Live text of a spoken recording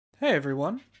Hey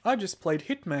everyone, I just played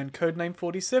Hitman Codename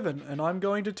 47 and I'm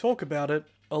going to talk about it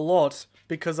a lot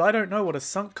because I don't know what a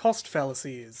sunk cost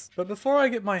fallacy is. But before I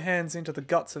get my hands into the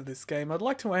guts of this game, I'd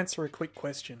like to answer a quick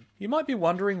question. You might be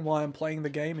wondering why I'm playing the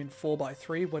game in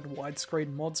 4x3 when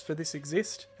widescreen mods for this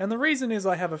exist, and the reason is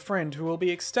I have a friend who will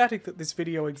be ecstatic that this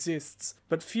video exists,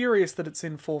 but furious that it's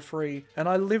in for free, and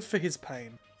I live for his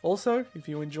pain. Also, if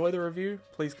you enjoy the review,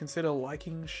 please consider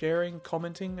liking, sharing,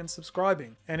 commenting, and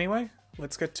subscribing. Anyway,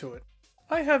 let's get to it.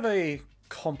 I have a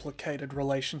complicated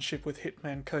relationship with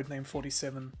Hitman Codename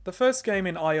 47. The first game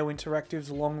in IO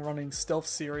Interactive's long-running stealth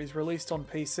series released on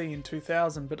PC in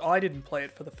 2000, but I didn't play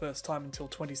it for the first time until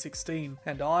 2016,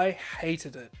 and I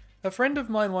hated it. A friend of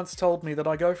mine once told me that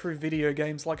I go through video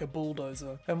games like a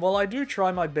bulldozer, and while I do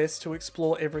try my best to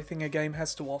explore everything a game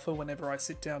has to offer whenever I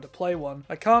sit down to play one,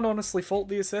 I can't honestly fault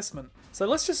the assessment. So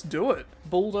let's just do it!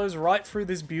 Bulldoze right through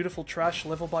this beautiful trash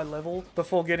level by level,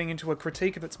 before getting into a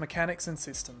critique of its mechanics and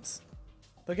systems.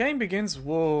 The game begins—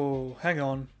 whoa, hang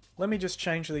on. Let me just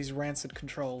change these rancid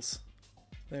controls.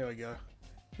 There we go.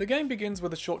 The game begins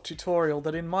with a short tutorial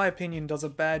that in my opinion does a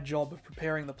bad job of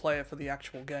preparing the player for the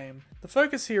actual game. The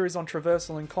focus here is on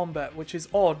traversal and combat, which is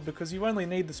odd because you only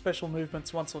need the special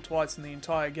movements once or twice in the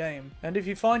entire game, and if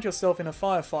you find yourself in a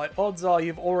firefight, odds are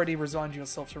you've already resigned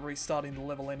yourself to restarting the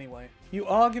level anyway. You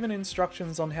are given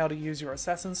instructions on how to use your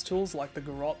assassin's tools like the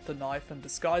garrote, the knife, and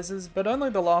disguises, but only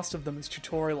the last of them is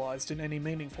tutorialized in any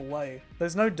meaningful way.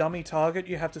 There's no dummy target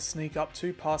you have to sneak up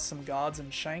to past some guards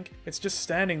and shank, it's just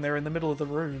standing there in the middle of the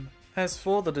room. As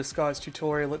for the disguise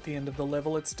tutorial at the end of the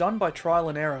level, it's done by trial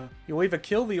and error. You either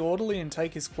kill the orderly and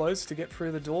take his clothes to get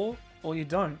through the door, or you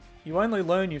don't. You only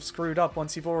learn you've screwed up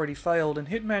once you've already failed, and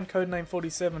Hitman Codename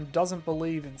 47 doesn't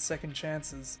believe in second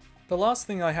chances. The last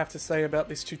thing I have to say about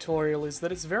this tutorial is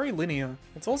that it's very linear.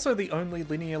 It's also the only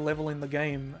linear level in the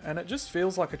game, and it just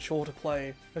feels like a chore to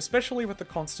play, especially with the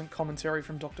constant commentary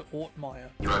from Dr. Ortmeyer.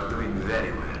 You are doing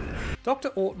very well. Dr.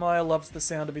 Ortmeyer loves the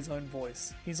sound of his own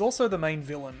voice. He's also the main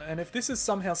villain, and if this is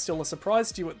somehow still a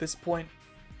surprise to you at this point—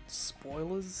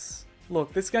 spoilers?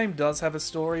 Look, this game does have a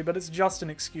story, but it's just an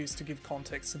excuse to give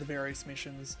context to the various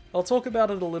missions. I'll talk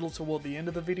about it a little toward the end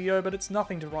of the video, but it's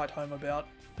nothing to write home about.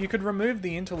 You could remove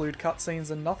the interlude cutscenes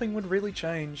and nothing would really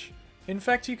change. In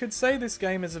fact, you could say this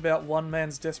game is about one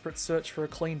man's desperate search for a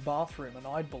clean bathroom, and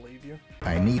I'd believe you.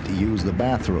 I need to use the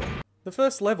bathroom. The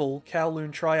first level,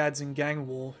 Kowloon, Triads, and Gang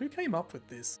War— who came up with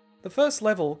this? The first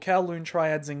level, Kowloon,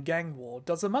 Triads, and Gang War,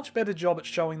 does a much better job at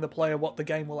showing the player what the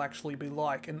game will actually be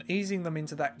like and easing them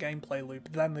into that gameplay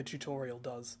loop than the tutorial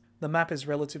does. The map is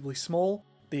relatively small,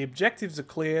 the objectives are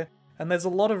clear, and there's a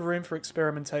lot of room for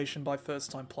experimentation by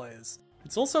first-time players.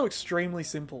 It's also extremely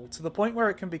simple, to the point where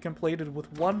it can be completed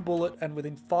with one bullet and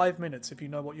within 5 minutes if you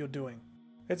know what you're doing.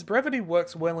 Its brevity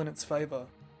works well in its favour.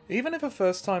 Even if a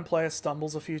first-time player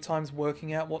stumbles a few times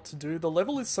working out what to do, the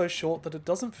level is so short that it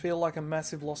doesn't feel like a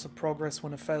massive loss of progress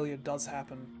when a failure does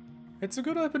happen. It's a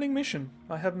good opening mission,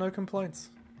 I have no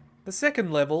complaints. The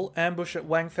second level, Ambush at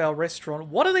Wang Restaurant—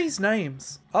 what are these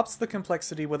names? Ups the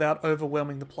complexity without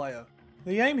overwhelming the player.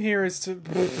 The aim here is to—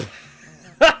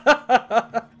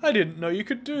 I didn't know you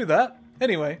could do that.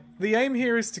 Anyway, the aim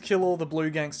here is to kill all the blue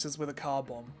gangsters with a car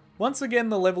bomb. Once again,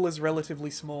 the level is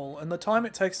relatively small, and the time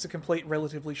it takes to complete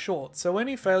relatively short, so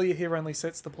any failure here only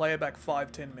sets the player back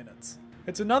 5-10 minutes.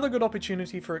 It's another good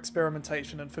opportunity for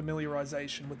experimentation and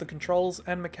familiarization with the controls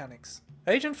and mechanics.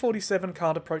 Agent 47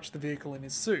 can't approach the vehicle in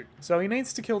his suit, so he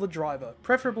needs to kill the driver,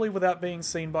 preferably without being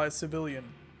seen by a civilian.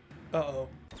 Uh-oh.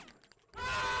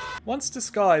 Once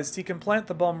disguised, he can plant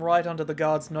the bomb right under the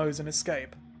guard's nose and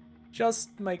escape.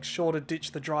 Just make sure to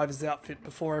ditch the driver's outfit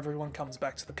before everyone comes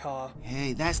back to the car.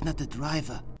 Hey, that's not the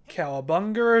driver.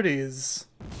 Cowabunga it is.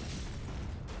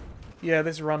 Yeah,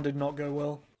 this run did not go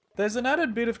well. There's an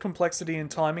added bit of complexity in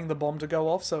timing the bomb to go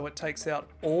off so it takes out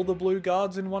all the blue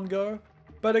guards in one go,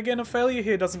 but again, a failure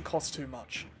here doesn't cost too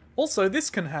much. Also, this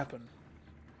can happen.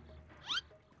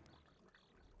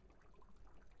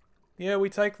 Yeah, we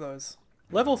take those.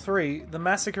 Level 3, the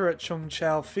Massacre at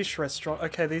Chau Fish Restaurant—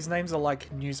 okay, these names are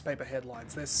like newspaper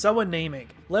headlines, they're so anemic.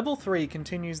 Level 3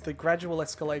 continues the gradual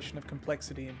escalation of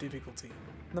complexity and difficulty.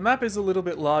 The map is a little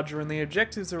bit larger and the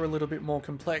objectives are a little bit more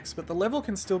complex, but the level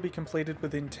can still be completed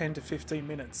within 10 to 15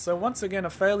 minutes, so once again a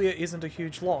failure isn't a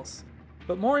huge loss.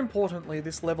 But more importantly,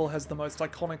 this level has the most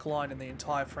iconic line in the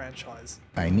entire franchise.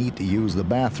 I need to use the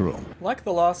bathroom. Like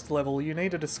the last level, you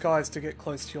need a disguise to get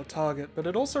close to your target, but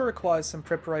it also requires some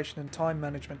preparation and time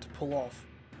management to pull off.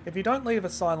 If you don't leave a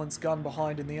silenced gun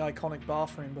behind in the iconic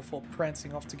bathroom before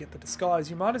prancing off to get the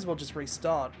disguise, you might as well just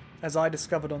restart, as I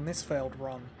discovered on this failed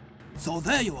run. So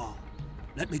there you are.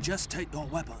 Let me just take your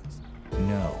weapons.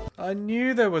 No. I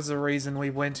knew there was a reason we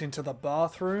went into the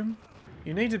bathroom.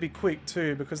 You need to be quick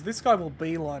too, because this guy will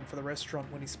beeline for the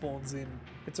restaurant when he spawns in.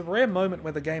 It's a rare moment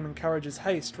where the game encourages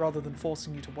haste rather than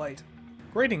forcing you to wait.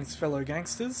 Greetings, fellow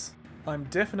gangsters. I'm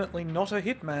definitely not a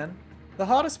hitman. The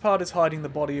hardest part is hiding the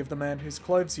body of the man whose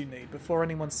clothes you need before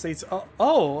anyone sees—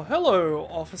 Oh, hello,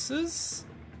 officers.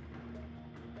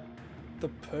 The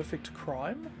perfect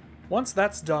crime? Once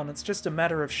that's done, it's just a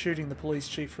matter of shooting the police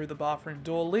chief through the bathroom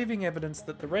door, leaving evidence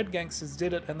that the red gangsters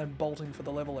did it, and then bolting for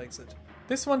the level exit.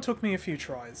 This one took me a few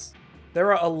tries.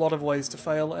 There are a lot of ways to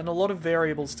fail, and a lot of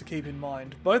variables to keep in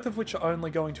mind, both of which are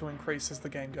only going to increase as the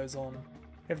game goes on.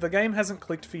 If the game hasn't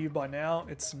clicked for you by now,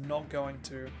 it's not going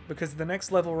to, because the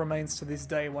next level remains to this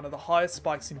day one of the highest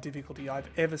spikes in difficulty I've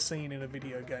ever seen in a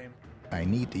video game. I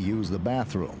need to use the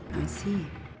bathroom. I see.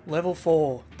 Level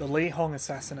 4, the Lee Hong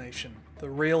Assassination. The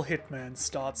real Hitman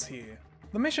starts here.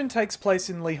 The mission takes place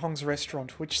in Lee Hong's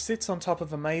restaurant, which sits on top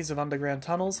of a maze of underground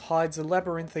tunnels, hides a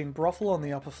labyrinthine brothel on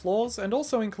the upper floors, and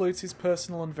also includes his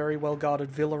personal and very well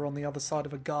guarded villa on the other side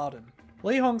of a garden.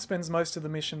 Lee Hong spends most of the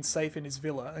mission safe in his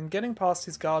villa, and getting past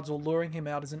his guards or luring him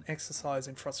out is an exercise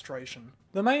in frustration.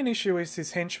 The main issue is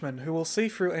his henchmen, who will see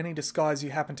through any disguise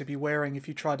you happen to be wearing if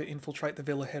you try to infiltrate the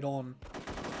villa head on.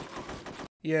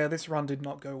 Yeah, this run did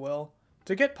not go well.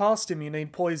 To get past him you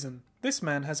need poison. This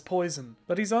man has poison,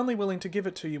 but he's only willing to give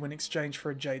it to you in exchange for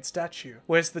a jade statue.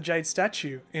 Where's the jade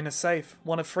statue? In a safe.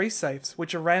 One of 3 safes,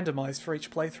 which are randomized for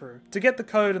each playthrough. To get the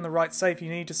code in the right safe you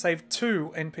need to save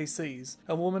 2 NPCs.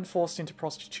 A woman forced into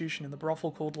prostitution in the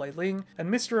brothel called Lei Ling, and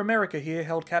Mr. America here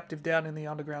held captive down in the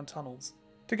underground tunnels.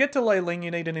 To get to Lei Ling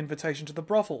you need an invitation to the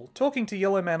brothel, talking to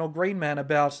Yellow Man or Green Man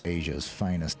about Asia's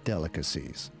finest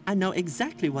delicacies. I know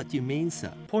exactly what you mean,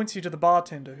 sir. Points you to the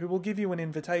bartender, who will give you an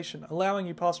invitation, allowing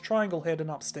you past Triangle Head and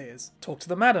upstairs. Talk to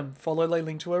the madam, follow Lei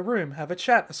Ling to her room, have a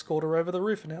chat, escort her over the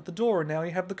roof and out the door, and now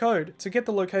you have the code. To get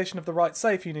the location of the right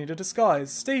safe you need a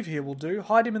disguise. Steve here will do,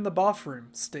 hide him in the bathroom.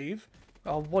 Steve?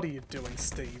 Oh, what are you doing,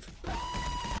 Steve?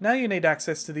 Now you need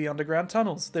access to the underground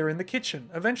tunnels. They're in the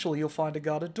kitchen. Eventually you'll find a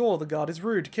guarded door. The guard is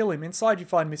rude. Kill him. Inside you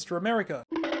find Mr. America.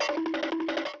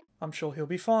 I'm sure he'll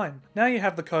be fine. Now you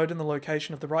have the code and the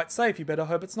location of the right safe. You better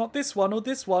hope it's not this one,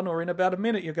 or in about a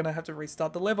minute you're going to have to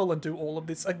restart the level and do all of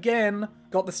this again.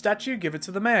 Got the statue? Give it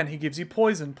to the man. He gives you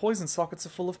poison. Poison sockets are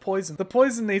full of poison. The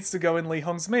poison needs to go in Lee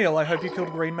Hong's meal. I hope you killed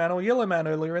Green Man or Yellow Man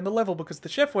earlier in the level because the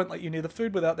chef won't let you near the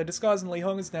food without their disguise, and Lee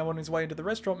Hong is now on his way into the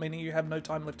restaurant, meaning you have no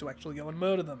time left to actually go and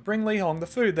murder them. Bring Lee Hong the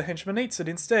food. The henchman eats it.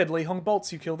 Instead, Lee Hong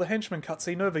bolts. You kill the henchman.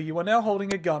 Cutscene over. You are now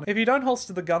holding a gun. If you don't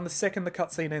holster the gun the second the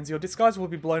cutscene ends, your disguise will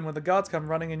be blown when the guards come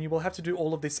running, and you will have to do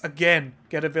all of this again.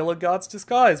 Get a villa guard's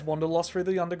disguise, wander lost through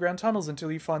the underground tunnels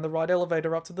until you find the right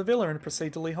elevator up to the villa and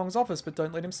proceed to Lee Hong's office, but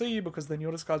don't let him see you because then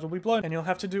your disguise will be blown and you'll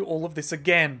have to do all of this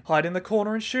again. Hide in the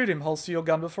corner and shoot him, holster your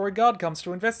gun before a guard comes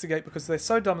to investigate because they're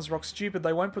so dumb as rock stupid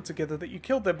they won't put together that you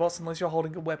killed their boss unless you're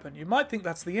holding a weapon. You might think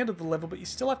that's the end of the level, but you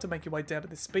still have to make your way down to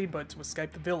this speedboat to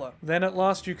escape the villa. Then at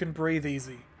last you can breathe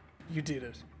easy. You did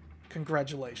it.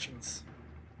 Congratulations.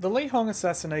 The Lee Hong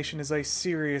Assassination is a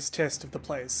serious test of the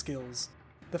player's skills.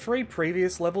 The 3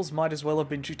 previous levels might as well have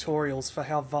been tutorials for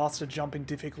how vast a jump in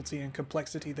difficulty and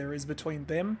complexity there is between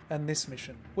them and this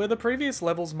mission. Where the previous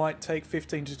levels might take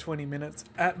 15 to 20 minutes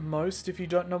at most if you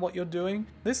don't know what you're doing,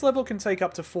 this level can take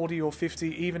up to 40 or 50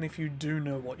 even if you do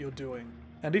know what you're doing.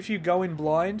 And if you go in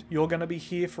blind, you're going to be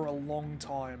here for a long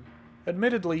time.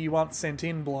 Admittedly, you aren't sent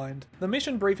in blind. The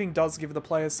mission briefing does give the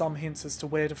player some hints as to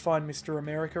where to find Mr.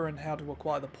 America and how to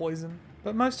acquire the poison,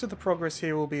 but most of the progress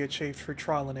here will be achieved through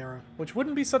trial and error, which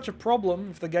wouldn't be such a problem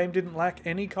if the game didn't lack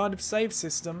any kind of save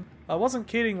system. I wasn't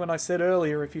kidding when I said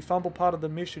earlier if you fumble part of the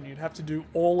mission you'd have to do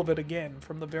all of it again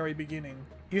from the very beginning.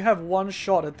 You have one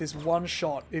shot at this one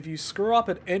shot. If you screw up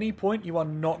at any point, you are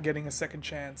not getting a second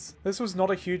chance. This was not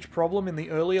a huge problem in the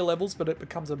earlier levels, but it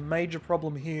becomes a major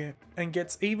problem here, and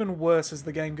gets even worse as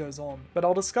the game goes on. But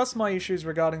I'll discuss my issues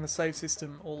regarding the save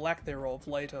system, or lack thereof,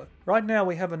 later. Right now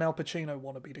we have an Al Pacino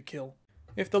wannabe to kill.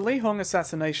 If the Lee Hong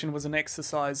Assassination was an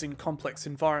exercise in complex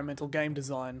environmental game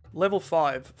design, Level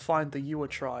 5, Find the Yua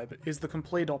Tribe, is the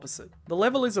complete opposite. The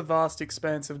level is a vast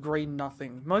expanse of green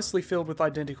nothing, mostly filled with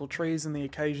identical trees and the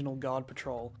occasional guard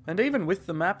patrol. And even with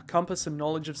the map, compass and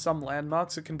knowledge of some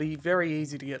landmarks, it can be very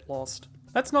easy to get lost.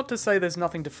 That's not to say there's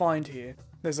nothing to find here.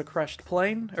 There's a crashed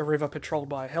plane, a river patrolled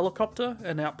by a helicopter,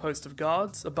 an outpost of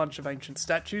guards, a bunch of ancient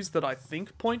statues that I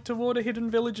think point toward a hidden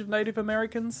village of Native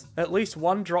Americans, at least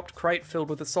one dropped crate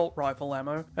filled with assault rifle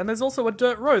ammo, and there's also a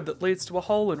dirt road that leads to a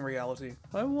hole in reality.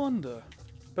 I wonder.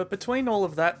 But between all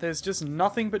of that, there's just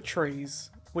nothing but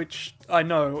trees, which I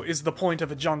know is the point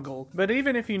of a jungle, but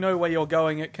even if you know where you're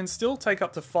going, it can still take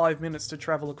up to 5 minutes to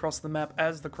travel across the map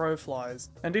as the crow flies.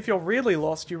 And if you're really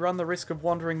lost, you run the risk of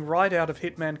wandering right out of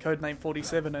Hitman Codename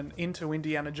 47 and into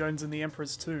Indiana Jones and the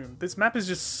Emperor's Tomb. This map is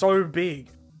just so big.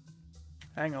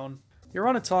 Hang on. You're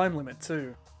on a time limit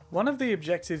too. One of the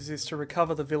objectives is to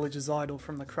recover the village's idol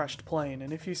from the crashed plane,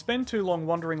 and if you spend too long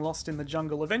wandering lost in the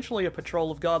jungle, eventually a patrol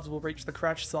of guards will reach the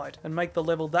crash site and make the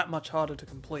level that much harder to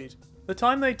complete. The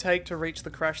time they take to reach the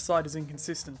crash site is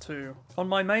inconsistent too. On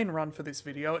my main run for this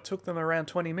video, it took them around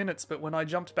 20 minutes, but when I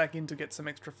jumped back in to get some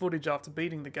extra footage after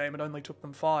beating the game, it only took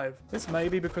them 5. This may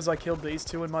be because I killed these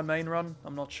two in my main run,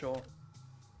 I'm not sure.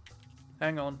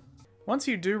 Hang on. Once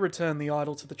you do return the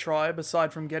idol to the tribe,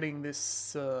 aside from getting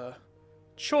this,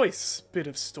 choice bit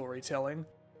of storytelling,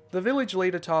 the village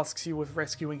leader tasks you with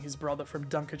rescuing his brother from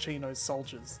Dunkachino's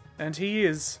soldiers. And he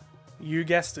is, you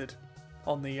guessed it,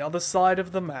 on the other side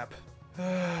of the map.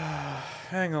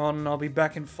 Hang on, I'll be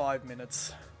back in 5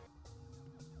 minutes.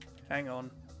 Hang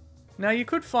on. Now you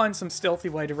could find some stealthy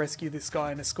way to rescue this guy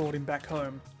and escort him back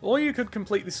home. Or you could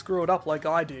completely screw it up like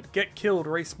I did, get killed,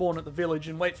 respawn at the village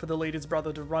and wait for the leader's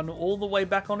brother to run all the way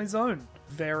back on his own.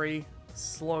 Very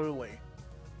slowly.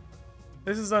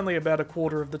 This is only about a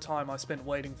quarter of the time I spent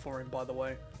waiting for him, by the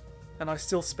way. And I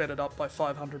still sped it up by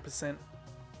 500%.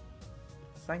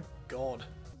 Thank God.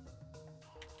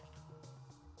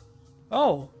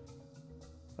 Oh.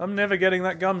 I'm never getting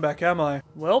that gun back, am I?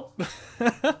 Well.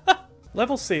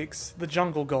 Level 6, the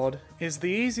Jungle God, is the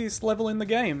easiest level in the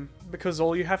game, because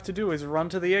all you have to do is run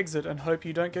to the exit and hope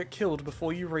you don't get killed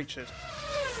before you reach it.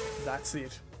 That's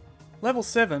it. Level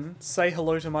 7, Say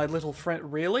Hello to My Little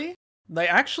Friend. Really? They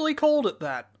actually called it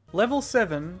that. Level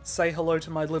 7, Say Hello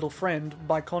to My Little Friend,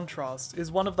 by contrast,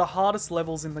 is one of the hardest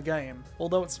levels in the game,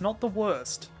 although it's not the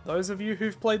worst. Those of you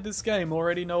who've played this game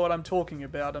already know what I'm talking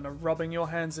about and are rubbing your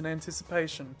hands in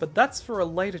anticipation, but that's for a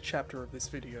later chapter of this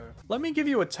video. Let me give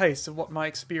you a taste of what my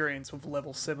experience with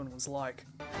Level 7 was like.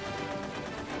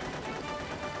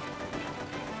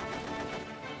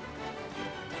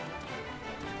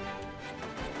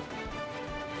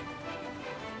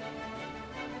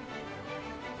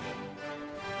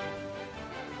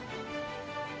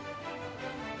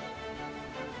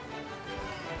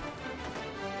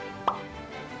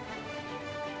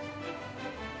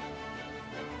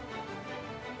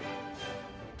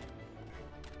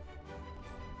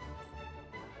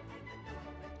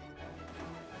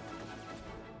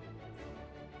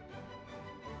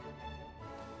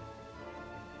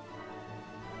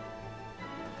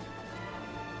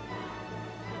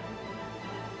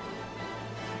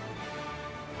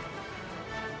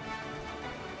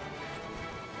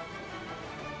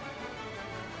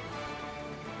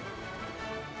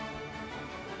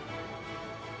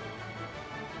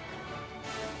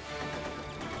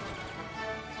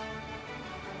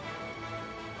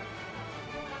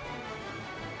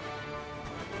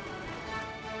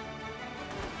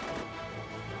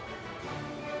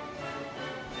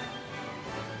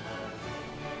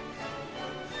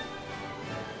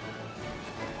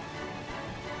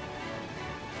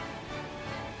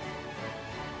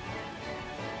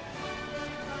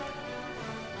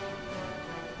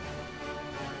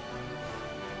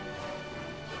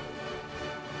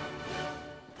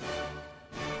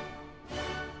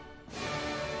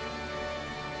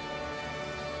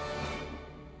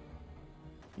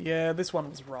 Yeah, this one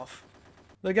was rough.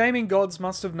 The gaming gods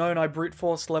must have known I brute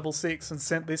forced level 6 and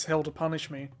sent this hell to punish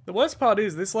me. The worst part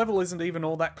is, this level isn't even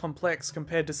all that complex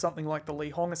compared to something like the Lee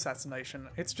Hong Assassination.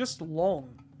 It's just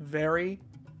long. Very,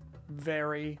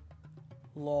 very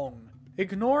long.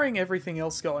 Ignoring everything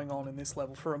else going on in this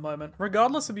level for a moment,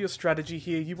 regardless of your strategy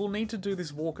here, you will need to do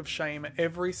this walk of shame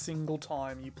every single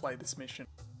time you play this mission.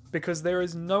 Because there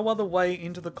is no other way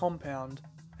into the compound,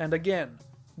 and again,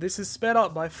 this is sped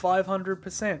up by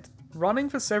 500%. Running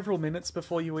for several minutes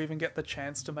before you even get the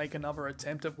chance to make another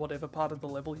attempt at whatever part of the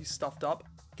level you stuffed up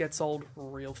gets old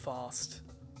real fast.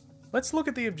 Let's look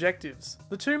at the objectives.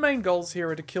 The two main goals here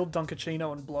are to kill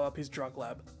Dunkachino and blow up his drug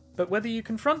lab. But whether you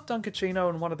confront Dunkachino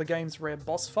in one of the game's rare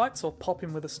boss fights or pop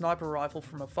him with a sniper rifle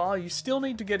from afar, you still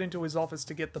need to get into his office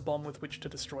to get the bomb with which to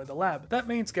destroy the lab. That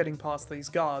means getting past these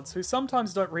guards, who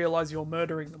sometimes don't realise you're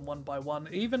murdering them one by one,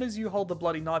 even as you hold the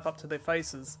bloody knife up to their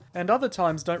faces, and other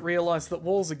times don't realise that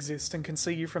walls exist and can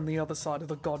see you from the other side of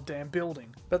the goddamn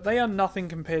building. But they are nothing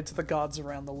compared to the guards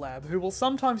around the lab, who will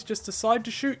sometimes just decide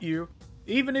to shoot you,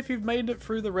 even if you've made it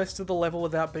through the rest of the level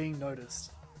without being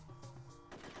noticed.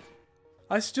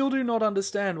 I still do not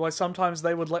understand why sometimes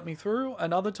they would let me through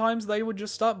and other times they would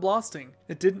just start blasting.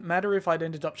 It didn't matter if I'd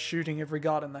ended up shooting every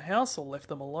guard in the house or left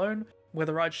them alone,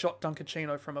 whether I'd shot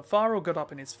Dunkachino from afar or got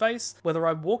up in his face, whether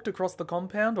I walked across the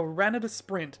compound or ran at a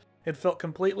sprint. It felt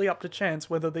completely up to chance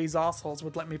whether these assholes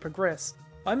would let me progress.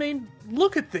 I mean,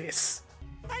 look at this!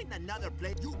 Find another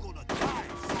place, you gonna die.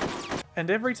 And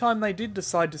every time they did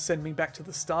decide to send me back to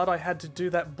the start, I had to do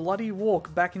that bloody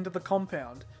walk back into the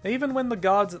compound. Even when the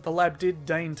guards at the lab did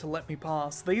deign to let me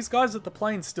pass, these guys at the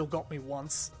plane still got me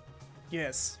once.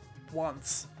 Yes,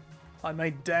 once. I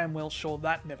made damn well sure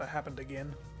that never happened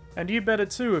again. And you better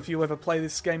too if you ever play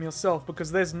this game yourself,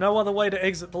 because there's no other way to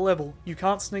exit the level. You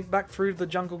can't sneak back through the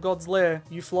Jungle God's lair.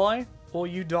 You fly, or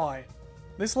you die.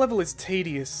 This level is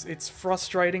tedious, it's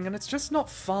frustrating, and it's just not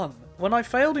fun. When I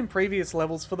failed in previous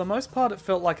levels, for the most part it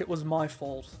felt like it was my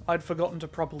fault. I'd forgotten to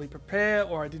properly prepare,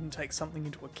 or I didn't take something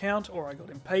into account, or I got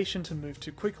impatient and moved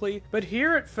too quickly. But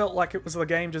here it felt like it was the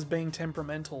game just being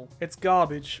temperamental. It's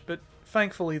garbage, but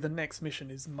thankfully the next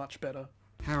mission is much better.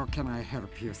 How can I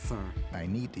help you, sir? I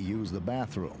need to use the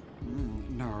bathroom.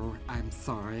 No, I'm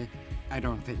sorry. I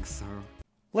don't think so.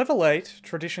 Level 8,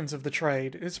 Traditions of the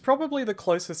Trade, is probably the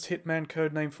closest Hitman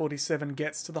Codename 47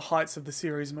 gets to the heights of the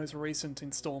series' most recent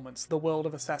installments, the World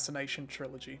of Assassination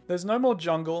trilogy. There's no more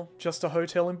jungle, just a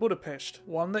hotel in Budapest,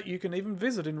 one that you can even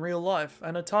visit in real life,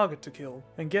 and a target to kill.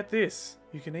 And get this,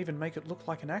 you can even make it look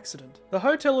like an accident. The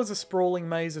hotel is a sprawling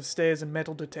maze of stairs and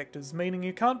metal detectors, meaning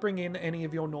you can't bring in any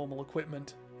of your normal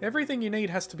equipment. Everything you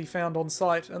need has to be found on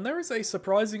site, and there is a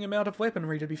surprising amount of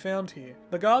weaponry to be found here.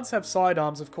 The guards have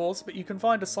sidearms of course, but you can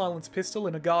find a silenced pistol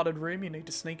in a guarded room you need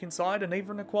to sneak inside, and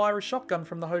even acquire a shotgun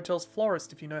from the hotel's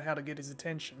florist if you know how to get his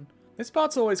attention. This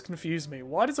part's always confused me.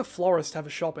 Why does a florist have a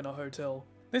shop in a hotel?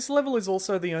 This level is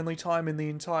also the only time in the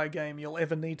entire game you'll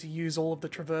ever need to use all of the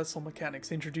traversal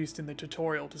mechanics introduced in the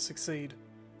tutorial to succeed.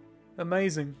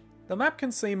 Amazing. The map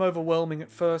can seem overwhelming at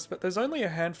first, but there's only a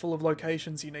handful of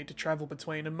locations you need to travel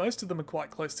between, and most of them are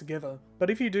quite close together. But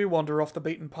if you do wander off the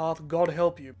beaten path, God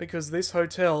help you, because this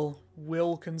hotel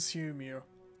will consume you.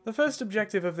 The first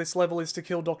objective of this level is to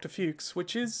kill Dr. Fuchs,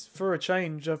 which is, for a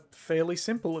change, a fairly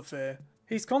simple affair.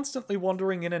 He's constantly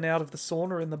wandering in and out of the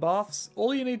sauna and the baths.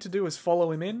 All you need to do is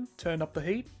follow him in, turn up the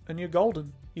heat, and you're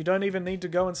golden. You don't even need to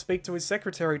go and speak to his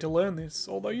secretary to learn this,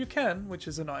 although you can, which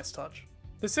is a nice touch.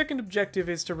 The second objective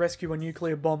is to rescue a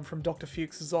nuclear bomb from Dr.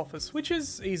 Fuchs' office, which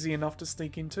is easy enough to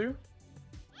sneak into.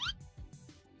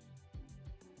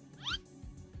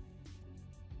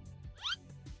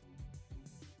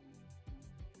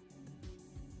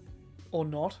 Or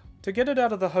not. To get it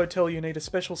out of the hotel you need a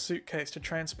special suitcase to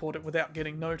transport it without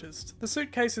getting noticed. The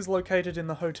suitcase is located in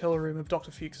the hotel room of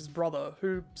Dr. Fuchs' brother,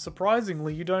 who,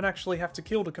 surprisingly, you don't actually have to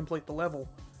kill to complete the level.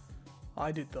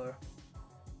 I did though.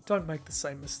 Don't make the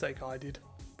same mistake I did.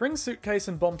 Bring suitcase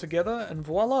and bomb together, and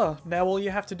voila! Now all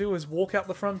you have to do is walk out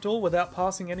the front door without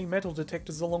passing any metal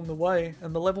detectors along the way,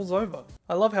 and the level's over.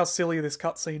 I love how silly this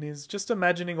cutscene is, just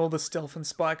imagining all the stealth and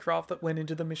spycraft that went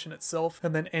into the mission itself,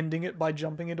 and then ending it by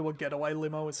jumping into a getaway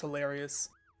limo is hilarious.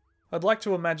 I'd like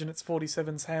to imagine it's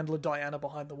 47's handler Diana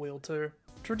behind the wheel too.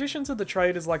 Traditions of the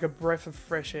Trade is like a breath of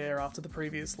fresh air after the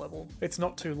previous level. It's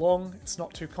not too long, it's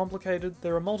not too complicated,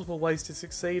 there are multiple ways to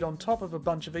succeed on top of a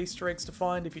bunch of Easter eggs to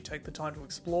find if you take the time to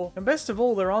explore, and best of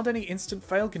all, there aren't any instant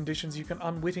fail conditions you can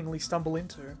unwittingly stumble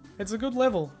into. It's a good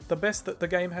level, the best that the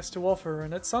game has to offer,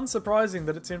 and it's unsurprising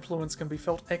that its influence can be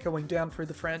felt echoing down through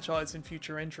the franchise in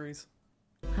future entries.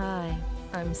 Hi,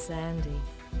 I'm Sandy.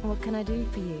 What can I do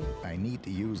for you? I need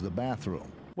to use the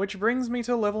bathroom. Which brings me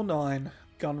to level 9,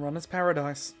 Gunrunner's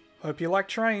Paradise. Hope you like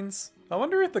trains. I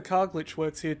wonder if the car glitch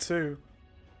works here too.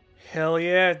 Hell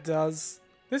yeah it does.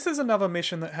 This is another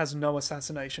mission that has no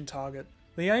assassination target.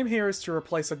 The aim here is to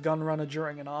replace a gunrunner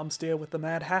during an arms deal with the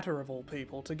Mad Hatter of all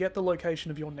people to get the location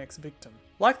of your next victim.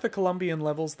 Like the Colombian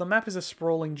levels, the map is a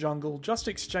sprawling jungle, just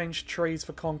exchange trees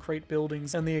for concrete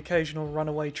buildings and the occasional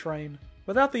runaway train.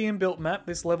 Without the inbuilt map,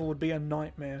 this level would be a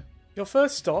nightmare. Your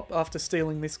first stop, after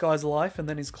stealing this guy's life and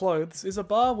then his clothes, is a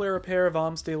bar where a pair of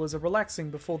arms dealers are relaxing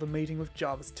before the meeting with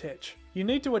Jarvis Tech. You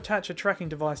need to attach a tracking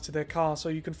device to their car so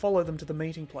you can follow them to the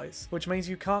meeting place, which means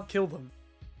you can't kill them.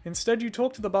 Instead, you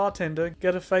talk to the bartender,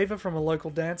 get a favour from a local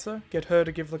dancer, get her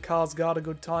to give the car's guard a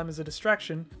good time as a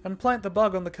distraction, and plant the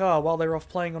bug on the car while they're off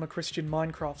playing on a Christian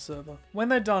Minecraft server. When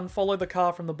they're done, follow the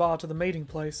car from the bar to the meeting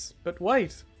place. But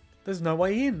wait, there's no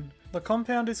way in. The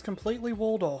compound is completely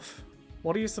walled off.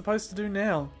 What are you supposed to do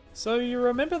now? So you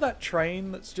remember that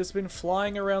train that's just been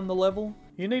flying around the level?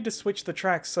 You need to switch the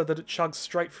tracks so that it chugs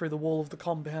straight through the wall of the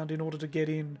compound in order to get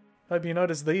in. Hope you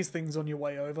notice these things on your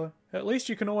way over. At least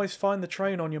you can always find the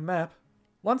train on your map.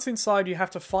 Once inside, you have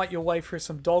to fight your way through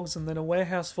some dogs and then a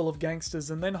warehouse full of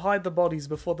gangsters and then hide the bodies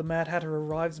before the Mad Hatter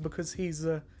arrives because he's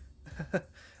a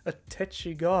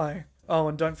tetchy guy. Oh,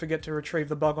 and don't forget to retrieve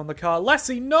the bug on the car.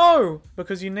 Lassie, no!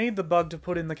 Because you need the bug to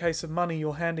put in the case of money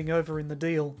you're handing over in the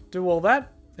deal. Do all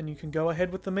that, and you can go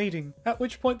ahead with the meeting. At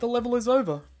which point the level is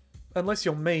over. Unless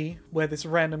you're me, where this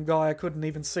random guy I couldn't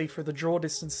even see through the draw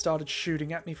distance started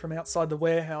shooting at me from outside the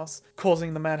warehouse,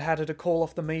 causing the Mad Hatter to call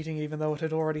off the meeting even though it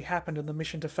had already happened and the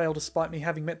mission to fail despite me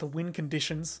having met the win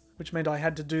conditions, which meant I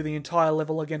had to do the entire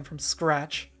level again from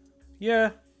scratch.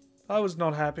 Yeah, I was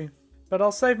not happy. But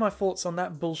I'll save my thoughts on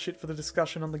that bullshit for the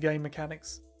discussion on the game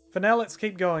mechanics. For now, let's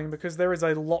keep going because there is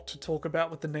a lot to talk about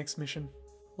with the next mission.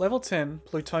 Level 10,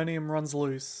 Plutonium Runs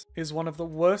Loose, is one of the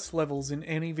worst levels in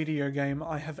any video game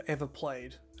I have ever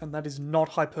played, and that is not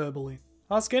hyperbole.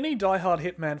 Ask any diehard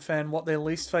Hitman fan what their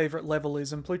least favourite level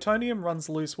is and Plutonium Runs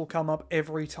Loose will come up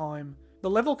every time. The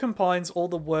level combines all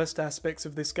the worst aspects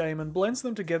of this game and blends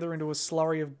them together into a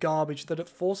slurry of garbage that it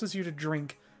forces you to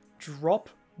drink, drop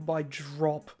by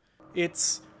drop.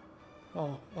 It's...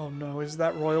 Oh no, is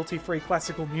that royalty-free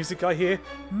classical music I hear?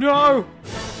 No!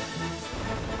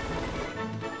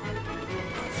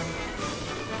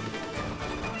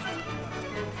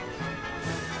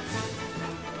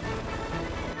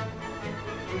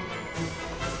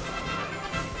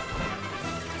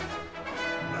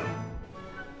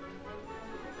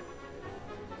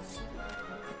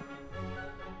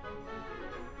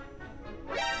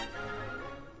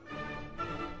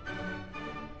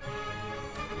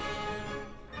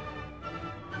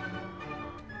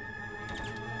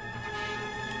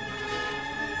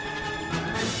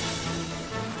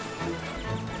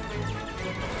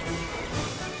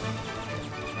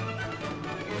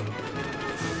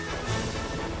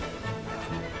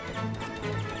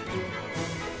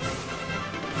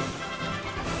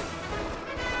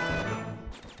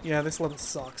 Yeah, this level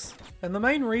sucks. And the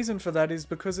main reason for that is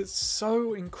because it's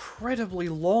so incredibly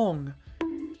long.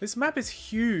 This map is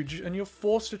huge, and you're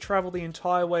forced to travel the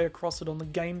entire way across it on the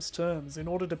game's terms in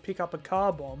order to pick up a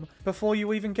car bomb before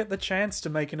you even get the chance to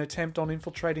make an attempt on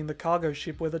infiltrating the cargo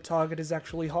ship where the target is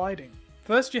actually hiding.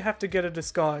 First you have to get a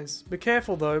disguise. Be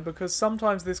careful though, because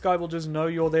sometimes this guy will just know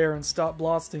you're there and start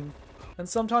blasting. And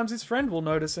sometimes his friend will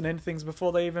notice and end things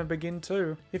before they even begin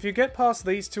too. If you get past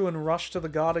these two and rush to the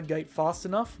guarded gate fast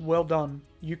enough, well done.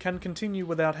 You can continue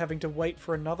without having to wait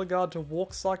for another guard to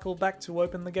walk cycle back to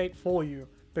open the gate for you.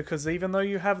 Because even though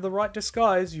you have the right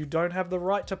disguise, you don't have the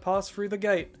right to pass through the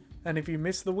gate. And if you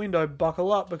miss the window,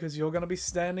 buckle up because you're going to be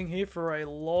standing here for a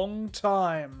long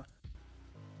time.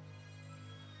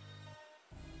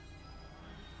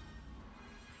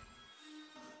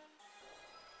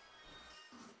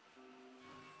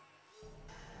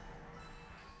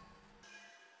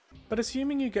 But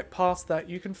assuming you get past that,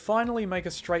 you can finally make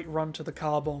a straight run to the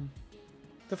car bomb.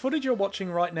 The footage you're watching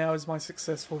right now is my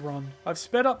successful run. I've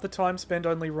sped up the time spent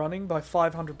only running by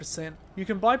 500%. You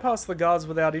can bypass the guards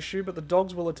without issue, but the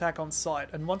dogs will attack on sight,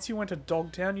 and once you enter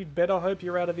Dogtown, you'd better hope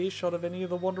you're out of earshot of any of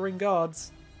the wandering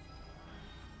guards.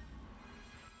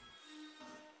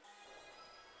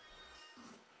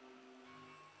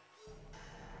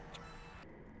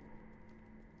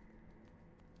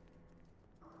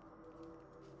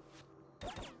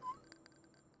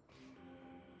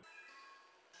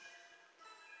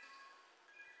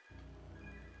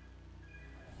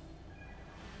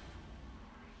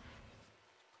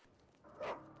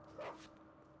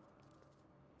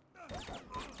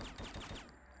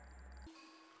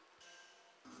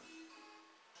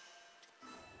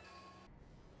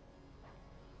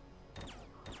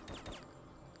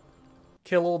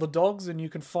 Kill all the dogs and you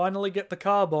can finally get the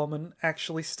car bomb and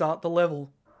actually start the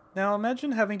level. Now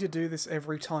imagine having to do this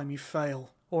every time you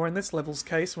fail. Or in this level's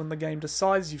case, when the game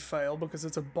decides you fail because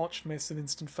it's a botched mess of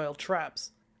instant fail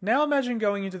traps. Now imagine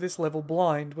going into this level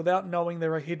blind without knowing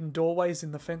there are hidden doorways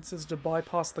in the fences to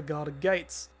bypass the guarded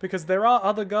gates. Because there are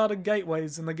other guarded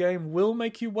gateways and the game will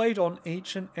make you wait on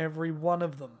each and every one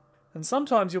of them. And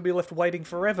sometimes you'll be left waiting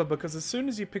forever because as soon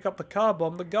as you pick up the car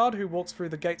bomb, the guard who walks through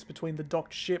the gates between the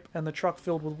docked ship and the truck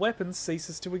filled with weapons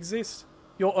ceases to exist.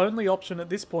 Your only option at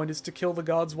this point is to kill the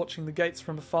guards watching the gates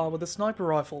from afar with a sniper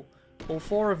rifle. All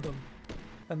 4 of them.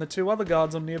 And the 2 other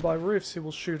guards on nearby roofs who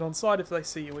will shoot on sight if they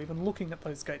see you even looking at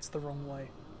those gates the wrong way.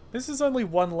 This is only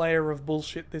one layer of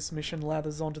bullshit this mission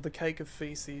lathers onto the cake of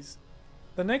feces.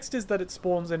 The next is that it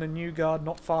spawns in a new guard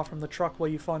not far from the truck where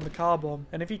you find the car bomb,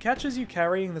 and if he catches you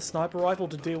carrying the sniper rifle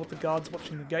to deal with the guards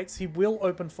watching the gates, he will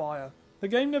open fire. The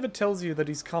game never tells you that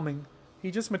he's coming.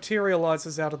 He just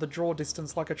materialises out of the draw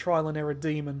distance like a trial and error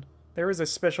demon. There is a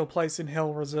special place in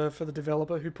hell reserved for the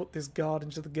developer who put this guard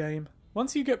into the game.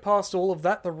 Once you get past all of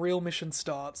that, the real mission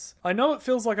starts. I know it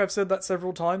feels like I've said that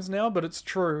several times now, but it's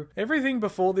true. Everything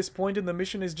before this point in the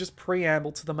mission is just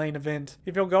preamble to the main event.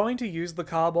 If you're going to use the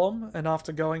car bomb, and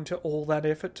after going to all that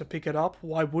effort to pick it up,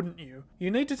 why wouldn't you?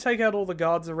 You need to take out all the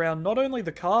guards around not only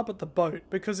the car but the boat,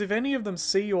 because if any of them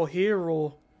see or hear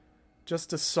or just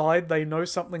decide they know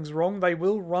something's wrong, they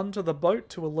will run to the boat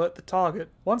to alert the target.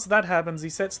 Once that happens, he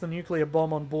sets the nuclear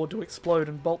bomb on board to explode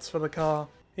and bolts for the car.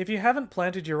 If you haven't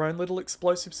planted your own little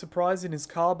explosive surprise in his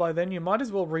car by then, you might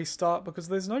as well restart because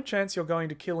there's no chance you're going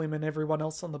to kill him and everyone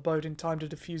else on the boat in time to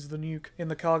defuse the nuke in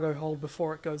the cargo hold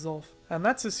before it goes off. And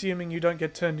that's assuming you don't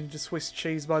get turned into Swiss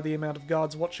cheese by the amount of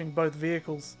guards watching both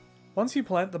vehicles. Once you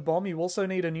plant the bomb, you also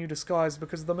need a new disguise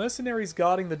because the mercenaries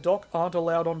guarding the dock aren't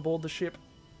allowed on board the ship.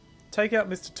 Take out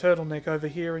Mr. Turtleneck over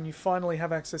here and you finally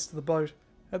have access to the boat.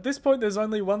 At this point there's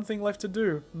only one thing left to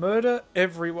do. Murder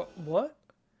everyone. What?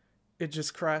 It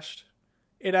just crashed.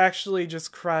 It actually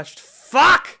just crashed.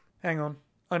 Fuck! Hang on.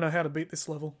 I know how to beat this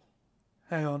level.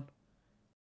 Hang on.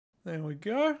 There we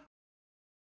go.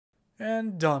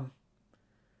 And done.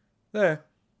 There.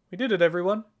 We did it,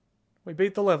 everyone. We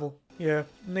beat the level. Yeah,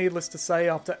 needless to say,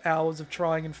 after hours of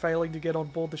trying and failing to get on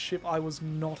board the ship, I was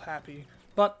not happy.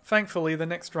 But thankfully, the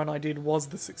next run I did was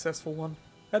the successful one.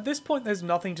 At this point, there's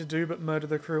nothing to do but murder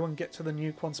the crew and get to the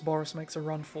nuke once Boris makes a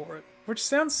run for it. Which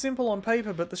sounds simple on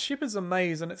paper, but the ship is a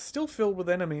maze and it's still filled with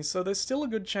enemies, so there's still a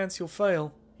good chance you'll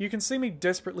fail. You can see me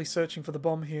desperately searching for the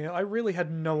bomb here. I really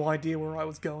had no idea where I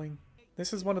was going.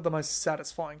 This is one of the most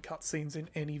satisfying cutscenes in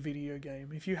any video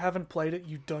game. If you haven't played it,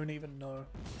 you don't even know.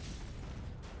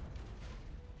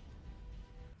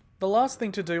 The last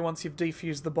thing to do once you've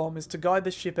defused the bomb is to guide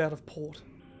the ship out of port.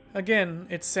 Again,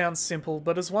 it sounds simple,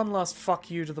 but as one last fuck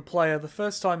you to the player, the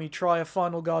first time you try, a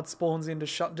final guard spawns in to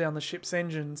shut down the ship's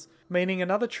engines, meaning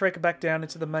another trek back down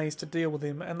into the maze to deal with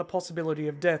him, and the possibility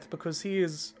of death because he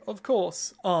is, of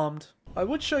course, armed. I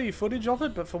would show you footage of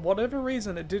it, but for whatever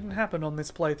reason it didn't happen on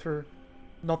this playthrough.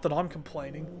 Not that I'm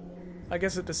complaining. I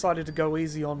guess it decided to go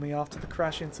easy on me after the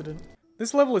crash incident.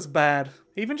 This level is bad.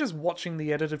 Even just watching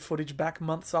the edited footage back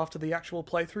months after the actual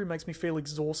playthrough makes me feel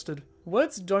exhausted.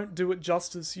 Words don't do it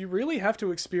justice. You really have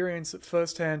to experience it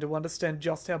firsthand to understand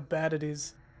just how bad it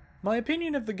is. My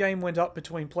opinion of the game went up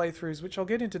between playthroughs, which I'll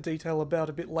get into detail about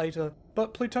a bit later,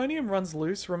 but Plutonium Runs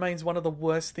Loose remains one of the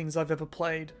worst things I've ever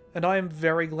played, and I am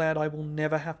very glad I will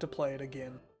never have to play it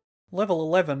again. Level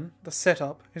 11, the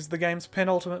setup, is the game's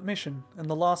penultimate mission, and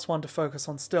the last one to focus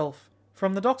on stealth.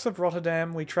 From the docks of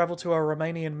Rotterdam, we travel to a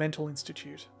Romanian mental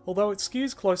institute, although it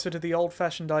skews closer to the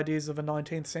old-fashioned ideas of a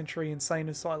 19th century insane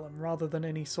asylum rather than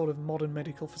any sort of modern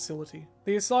medical facility.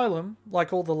 The asylum,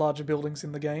 like all the larger buildings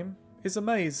in the game, is a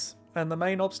maze, and the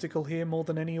main obstacle here more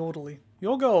than any orderly.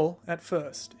 Your goal, at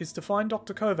first, is to find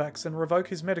Dr. Kovacs and revoke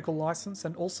his medical license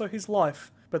and also his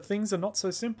life, but things are not so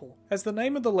simple. As the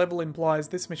name of the level implies,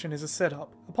 this mission is a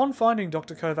setup. Upon finding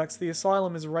Dr. Kovacs, the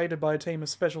asylum is raided by a team of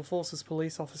Special Forces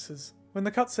police officers. When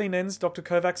the cutscene ends, Dr.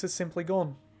 Kovacs is simply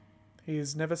gone. He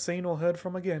is never seen or heard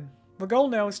from again. The goal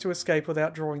now is to escape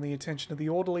without drawing the attention of the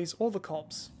orderlies or the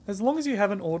cops. As long as you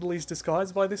have an orderly's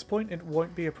disguise by this point, it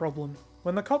won't be a problem.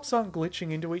 When the cops aren't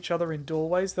glitching into each other in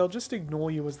doorways, they'll just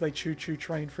ignore you as they choo-choo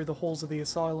train through the halls of the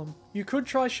asylum. You could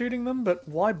try shooting them, but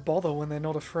why bother when they're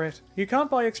not a threat? You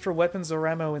can't buy extra weapons or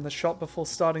ammo in the shop before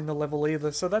starting the level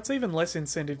either, so that's even less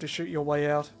incentive to shoot your way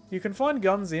out. You can find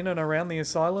guns in and around the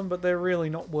asylum, but they're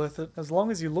really not worth it. As long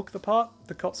as you look the part,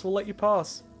 the cops will let you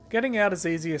pass. Getting out is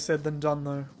easier said than done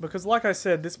though, because like I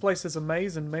said, this place is a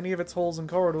maze and many of its halls and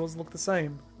corridors look the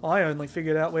same. I only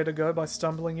figured out where to go by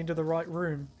stumbling into the right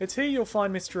room. It's here you'll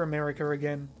find Mr. America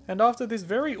again, and after this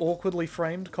very awkwardly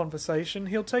framed conversation,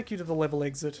 he'll take you to the level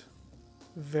exit.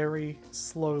 Very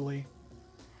slowly.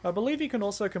 I believe you can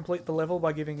also complete the level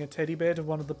by giving a teddy bear to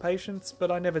one of the patients,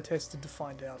 but I never tested to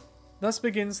find out. Thus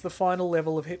begins the final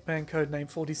level of Hitman Codename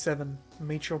 47,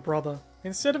 Meet Your Brother.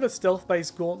 Instead of a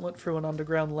stealth-based gauntlet through an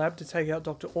underground lab to take out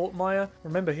Dr. Ortmeyer,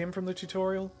 remember him from the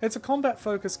tutorial? It's a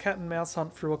combat-focused cat-and-mouse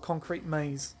hunt through a concrete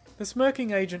maze. The smirking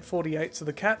Agent 48's are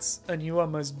the cats, and you are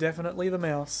most definitely the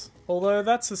mouse. Although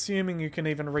that's assuming you can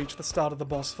even reach the start of the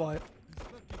boss fight.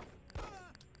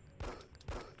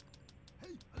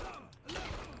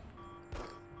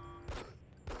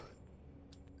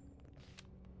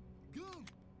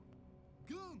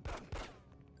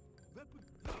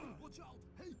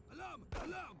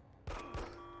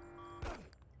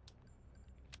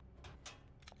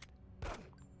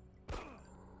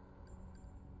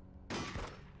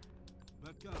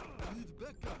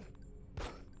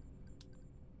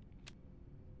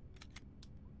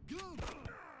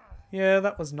 Yeah,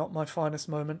 that was not my finest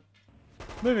moment.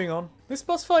 Moving on. This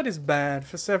boss fight is bad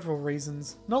for several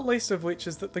reasons, not least of which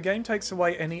is that the game takes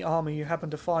away any armor you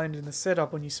happen to find in the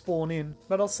setup when you spawn in,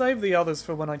 but I'll save the others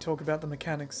for when I talk about the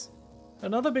mechanics.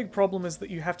 Another big problem is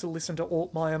that you have to listen to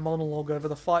Ortmeyer monologue over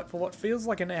the fight for what feels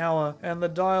like an hour, and the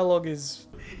dialogue is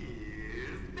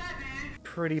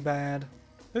pretty bad.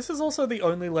 This is also the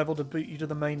only level to boot you to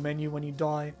the main menu when you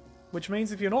die, which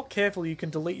means if you're not careful you can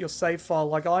delete your save file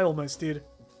like I almost did.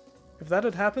 If that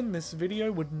had happened, this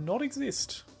video would not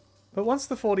exist. But once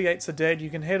the 48s are dead,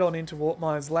 you can head on into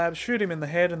Ortmeyer's lab, shoot him in the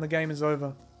head, and the game is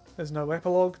over. There's no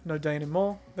epilogue, no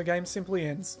denouement, the game simply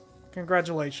ends.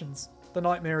 Congratulations, the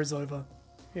nightmare is over.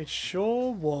 It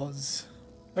sure was.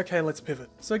 Okay, let's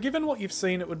pivot. So given what you've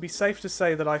seen, it would be safe to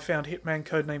say that I found Hitman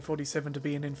Codename 47 to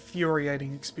be an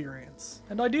infuriating experience.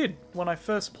 And I did, when I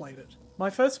first played it. My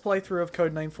first playthrough of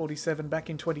Codename 47 back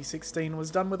in 2016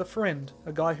 was done with a friend,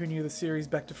 a guy who knew the series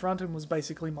back to front and was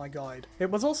basically my guide.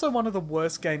 It was also one of the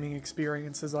worst gaming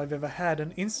experiences I've ever had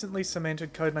and instantly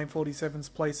cemented Codename 47's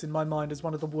place in my mind as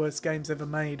one of the worst games ever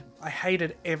made. I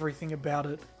hated everything about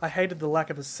it. I hated the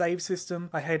lack of a save system,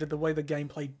 I hated the way the game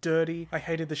played dirty, I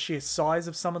hated the sheer size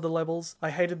of some of the levels, I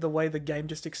hated the way the game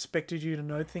just expected you to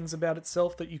know things about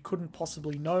itself that you couldn't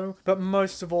possibly know, but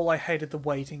most of all I hated the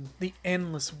waiting. The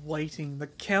endless waiting. The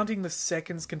counting the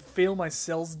seconds, can feel my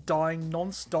cells dying,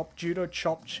 non-stop judo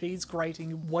chop cheese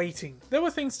grating waiting. There were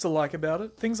things to like about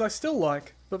it, things I still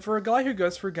like, but for a guy who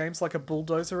goes through games like a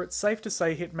bulldozer, it's safe to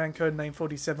say Hitman Codename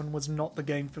 47 was not the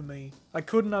game for me. I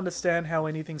couldn't understand how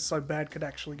anything so bad could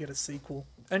actually get a sequel.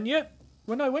 And yet,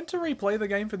 when I went to replay the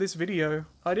game for this video,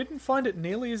 I didn't find it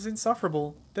nearly as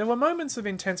insufferable. There were moments of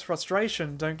intense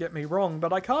frustration, don't get me wrong,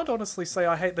 but I can't honestly say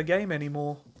I hate the game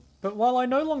anymore. But while I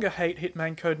no longer hate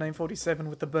Hitman Codename 47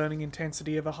 with the burning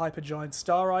intensity of a hypergiant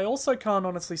star, I also can't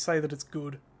honestly say that it's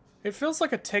good. It feels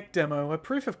like a tech demo, a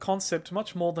proof of concept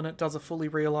much more than it does a fully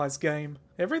realised game.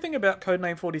 Everything about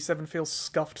Codename 47 feels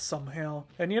scuffed somehow,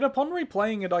 and yet upon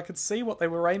replaying it I could see what they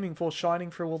were aiming for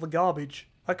shining through all the garbage.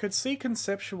 I could see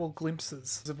conceptual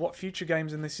glimpses of what future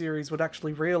games in the series would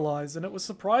actually realise, and it was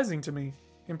surprising to me.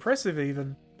 Impressive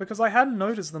even, because I hadn't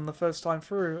noticed them the first time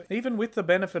through, even with the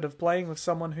benefit of playing with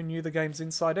someone who knew the games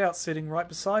inside out sitting right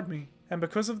beside me. And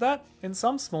because of that, in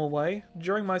some small way,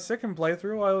 during my second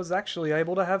playthrough I was actually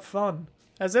able to have fun.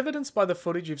 As evidenced by the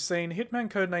footage you've seen, Hitman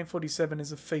Codename 47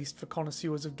 is a feast for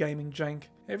connoisseurs of gaming jank.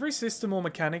 Every system or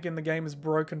mechanic in the game is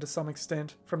broken to some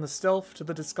extent, from the stealth to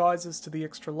the disguises to the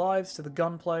extra lives to the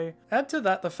gunplay. Add to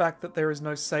that the fact that there is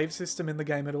no save system in the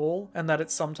game at all, and that it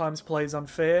sometimes plays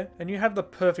unfair, and you have the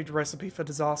perfect recipe for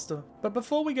disaster. But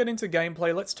before we get into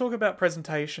gameplay, let's talk about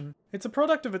presentation. It's a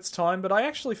product of its time, but I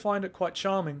actually find it quite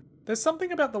charming. There's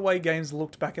something about the way games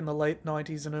looked back in the late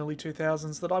 90s and early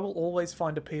 2000s that I will always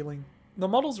find appealing. The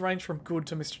models range from good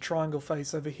to Mr. Triangle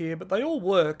Face over here, but they all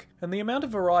work, and the amount of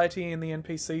variety in the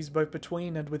NPCs both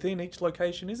between and within each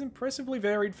location is impressively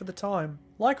varied for the time.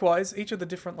 Likewise, each of the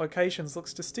different locations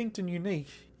looks distinct and unique.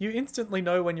 You instantly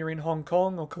know when you're in Hong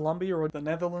Kong or Colombia or the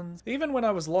Netherlands. Even when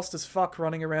I was lost as fuck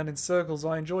running around in circles,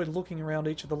 I enjoyed looking around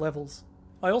each of the levels.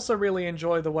 I also really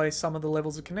enjoy the way some of the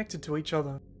levels are connected to each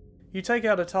other. You take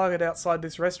out a target outside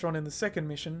this restaurant in the second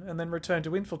mission, and then return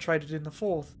to infiltrate it in the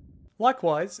fourth.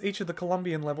 Likewise, each of the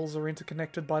Colombian levels are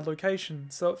interconnected by location,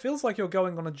 so it feels like you're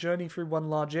going on a journey through one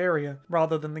large area,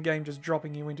 rather than the game just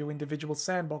dropping you into individual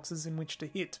sandboxes in which to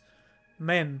hit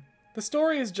men. The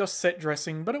story is just set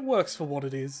dressing, but it works for what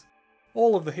it is.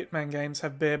 All of the Hitman games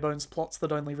have bare-bones plots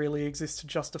that only really exist to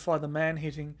justify the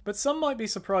man-hitting, but some might be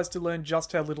surprised to learn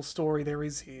just how little story there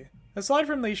is here. Aside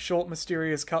from these short,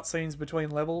 mysterious cutscenes between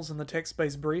levels and the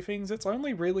text-based briefings, it's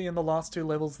only really in the last two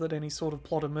levels that any sort of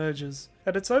plot emerges,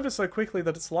 and it's over so quickly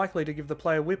that it's likely to give the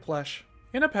player whiplash.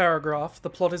 In a paragraph, the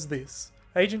plot is this.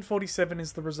 Agent 47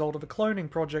 is the result of a cloning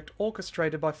project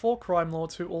orchestrated by 4 crime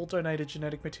lords who all donated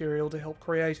genetic material to help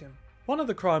create him. One of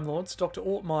the crime lords, Dr.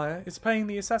 Ortmeyer, is paying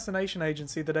the assassination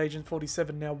agency that Agent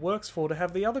 47 now works for to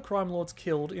have the other crime lords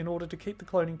killed in order to keep the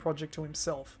cloning project to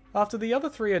himself. After the other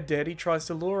 3 are dead, he tries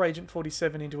to lure Agent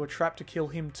 47 into a trap to kill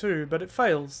him too, but it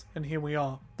fails, and here we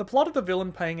are. The plot of the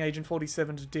villain paying Agent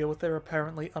 47 to deal with their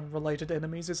apparently unrelated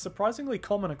enemies is surprisingly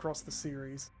common across the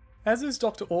series. As is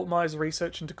Dr. Ortmeyer's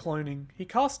research into cloning, he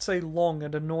casts a long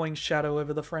and annoying shadow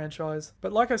over the franchise,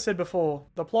 but like I said before,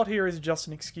 the plot here is just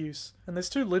an excuse, and there's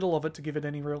too little of it to give it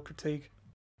any real critique.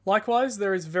 Likewise,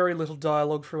 there is very little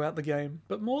dialogue throughout the game,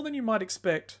 but more than you might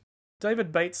expect.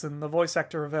 David Bateson, the voice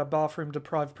actor of our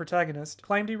bathroom-deprived protagonist,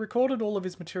 claimed he recorded all of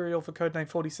his material for Codename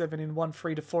 47 in one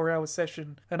 3 to 4 hour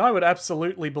session, and I would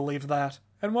absolutely believe that.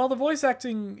 And while the voice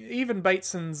acting, even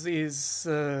Bateson's, is,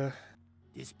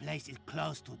 This place is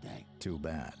closed today. Too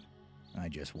bad. I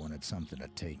just wanted something to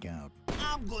take out.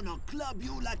 I'm gonna club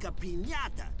you like a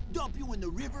piñata, dump you in the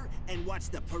river, and watch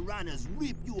the piranhas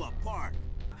rip you apart.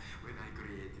 When I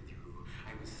created you,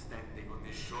 I was standing on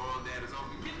the shoulders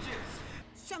of midgets.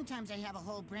 Sometimes I have a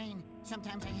whole brain,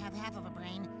 sometimes I have half of a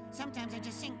brain, sometimes I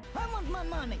just think. I want my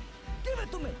money! Give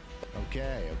it to me!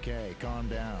 Okay, calm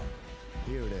down.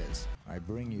 Here it is. I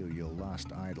bring you your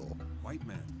lost idol. White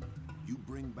man, you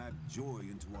bring back joy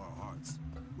into our hearts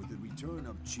with the return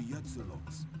of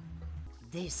Chietzelos.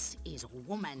 This is a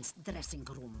woman's dressing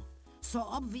room, so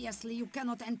obviously you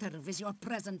cannot enter with your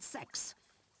present sex.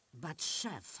 But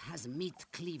Chef has meat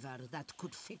cleaver that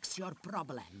could fix your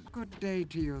problem. Good day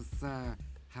to you, sir.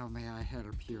 How may I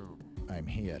help you? I'm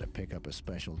here to pick up a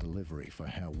special delivery for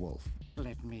Herr Wolf.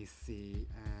 Let me see.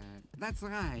 That's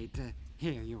right.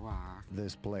 Here you are.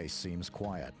 This place seems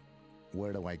quiet.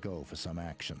 Where do I go for some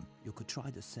action? You could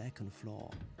try the second floor.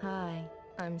 Hi,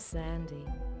 I'm Sandy.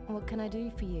 What can I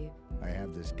do for you? I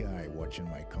have this guy watching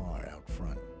my car out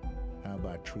front. How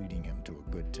about treating him to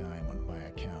a good time on my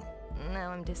account?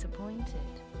 Now I'm disappointed.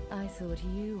 I thought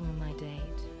you were my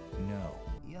date. No.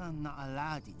 You're not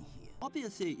allowed in here.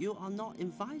 Obviously, you are not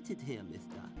invited here,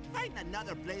 mister. Find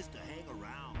another place to hang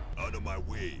around. Out of my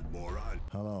way, moron.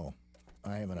 Hello.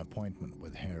 I have an appointment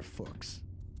with Herr Fuchs.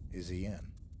 Is he in?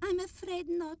 I'm afraid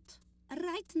not.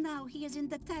 Right now he is in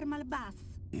the thermal bath.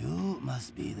 You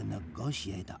must be the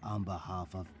negotiator on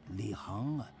behalf of Lee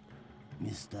Hong,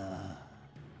 Mr.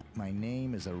 My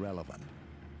name is irrelevant.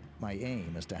 My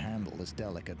aim is to handle this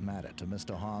delicate matter to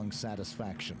Mr. Hong's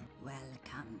satisfaction.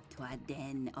 Welcome to our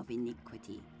den of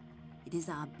iniquity. It is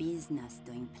our business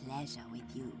doing pleasure with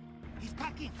you. He's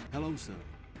packing! Hello, sir.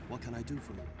 What can I do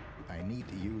for you? I need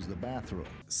to use the bathroom.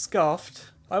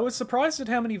 Scuffed. I was surprised at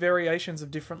how many variations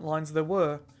of different lines there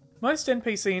were. Most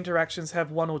NPC interactions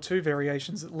have one or two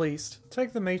variations at least.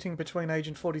 Take the meeting between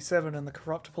Agent 47 and the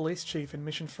corrupt police chief in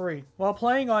Mission 3. While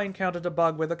playing, I encountered a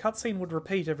bug where the cutscene would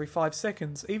repeat every 5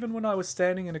 seconds, even when I was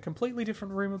standing in a completely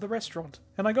different room of the restaurant,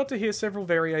 and I got to hear several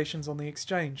variations on the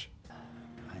exchange.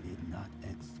 I did not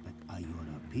expect a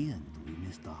European to be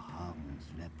Mr. Hong's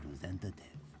representative.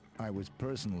 I was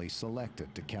personally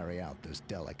selected to carry out this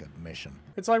delicate mission.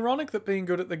 It's ironic that being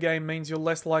good at the game means you're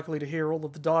less likely to hear all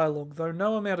of the dialogue, though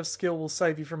no amount of skill will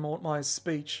save you from Mortmeyer's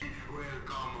speech. Welcome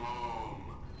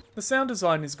home. The sound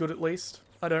design is good at least.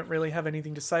 I don't really have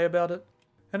anything to say about it.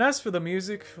 And as for the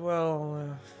music,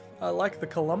 well, I like the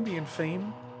Colombian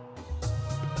theme.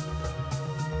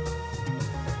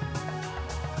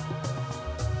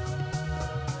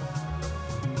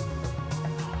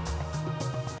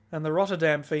 And the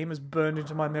Rotterdam theme is burned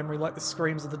into my memory like the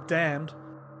screams of the damned.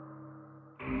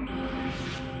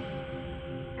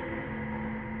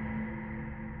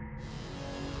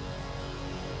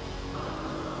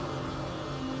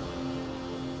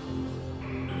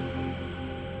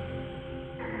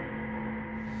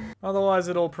 Otherwise,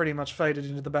 it all pretty much faded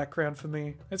into the background for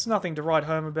me. It's nothing to write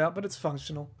home about, but it's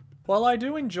functional. While I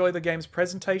do enjoy the game's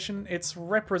presentation, its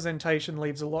representation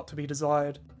leaves a lot to be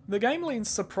desired. The game leans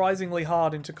surprisingly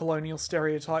hard into colonial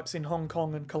stereotypes in Hong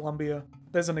Kong and Colombia.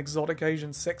 There's an exotic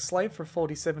Asian sex slave for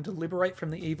 47 to liberate from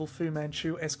the evil Fu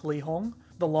Manchu-esque Lee Hong.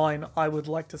 The line, "I would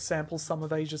like to sample some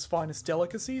of Asia's finest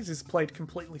delicacies," is played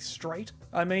completely straight.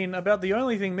 I mean, about the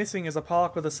only thing missing is a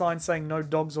park with a sign saying no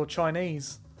dogs or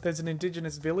Chinese. There's an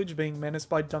indigenous village being menaced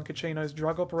by Dunkachino's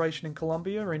drug operation in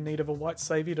Colombia in need of a white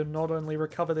saviour to not only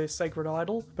recover their sacred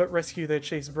idol, but rescue their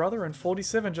chief's brother, and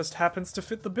 47 just happens to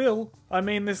fit the bill. I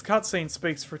mean, this cutscene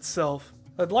speaks for itself.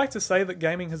 I'd like to say that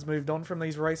gaming has moved on from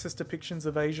these racist depictions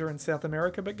of Asia and South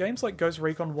America, but games like Ghost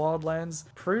Recon Wildlands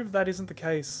prove that isn't the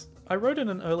case. I wrote in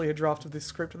an earlier draft of this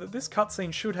script that this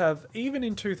cutscene should have, even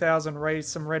in 2000, raised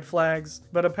some red flags,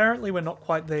 but apparently we're not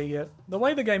quite there yet. The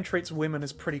way the game treats women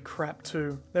is pretty crap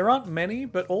too. There aren't many,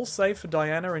 but all save for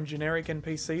Diana and generic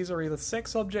NPCs are either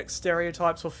sex objects,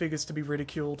 stereotypes, or figures to be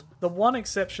ridiculed. The one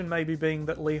exception maybe being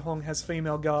that Lee Hong has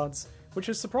female guards, which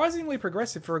is surprisingly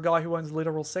progressive for a guy who owns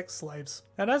literal sex slaves.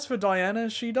 And as for Diana,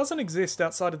 she doesn't exist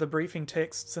outside of the briefing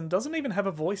texts and doesn't even have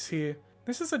a voice here.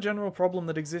 This is a general problem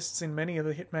that exists in many of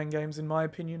the Hitman games in my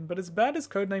opinion, but as bad as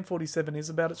Codename 47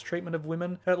 is about its treatment of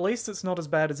women, at least it's not as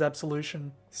bad as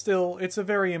Absolution. Still, it's a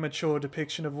very immature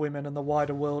depiction of women and the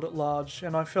wider world at large,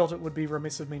 and I felt it would be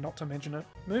remiss of me not to mention it.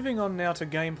 Moving on now to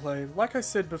gameplay, like I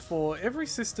said before, every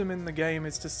system in the game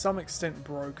is to some extent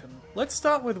broken. Let's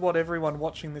start with what everyone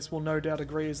watching this will no doubt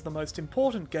agree is the most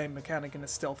important game mechanic in a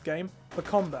stealth game, the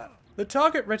combat. The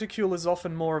target reticule is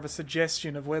often more of a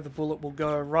suggestion of where the bullet will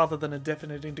go rather than a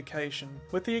definite indication,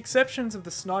 with the exceptions of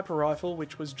the sniper rifle,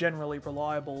 which was generally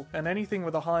reliable, and anything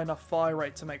with a high enough fire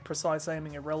rate to make precise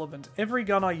aiming irrelevant. Every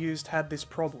gun I used had this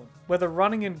problem. Whether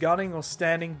running and gunning or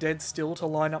standing dead still to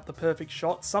line up the perfect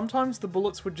shot, sometimes the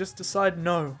bullets would just decide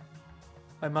no,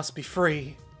 I must be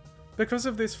free. Because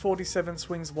of this, 47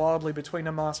 swings wildly between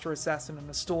a Master Assassin and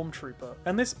a Stormtrooper,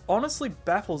 and this honestly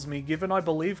baffles me given I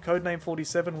believe Codename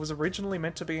 47 was originally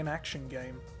meant to be an action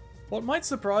game. What might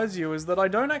surprise you is that I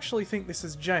don't actually think this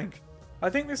is jank. I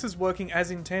think this is working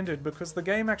as intended because the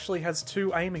game actually has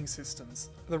two aiming systems.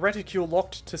 The reticule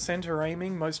locked to center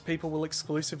aiming most people will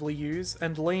exclusively use,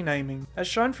 and lean aiming. As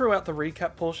shown throughout the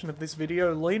recap portion of this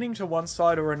video, leaning to one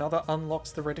side or another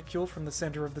unlocks the reticule from the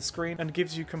center of the screen and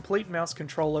gives you complete mouse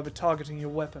control over targeting your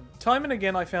weapon. Time and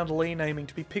again I found lean aiming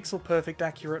to be pixel perfect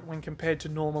accurate when compared to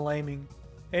normal aiming.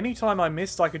 Anytime I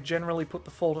missed I could generally put the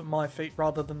fault at my feet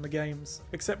rather than the game's,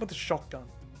 except with the shotgun.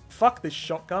 Fuck this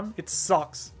shotgun, it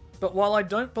sucks. But while I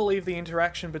don't believe the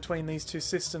interaction between these two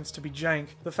systems to be jank,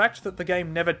 the fact that the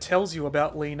game never tells you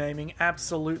about lean aiming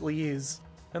absolutely is.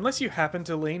 Unless you happen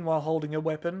to lean while holding a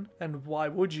weapon, and why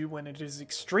would you when it is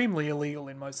extremely illegal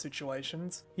in most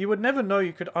situations, you would never know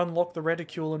you could unlock the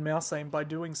reticule and mouse aim by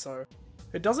doing so.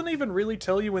 It doesn't even really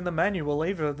tell you in the manual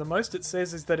either, the most it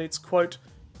says is that it's quote,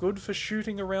 good for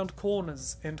shooting around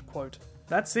corners, end quote.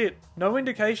 That's it. No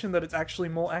indication that it's actually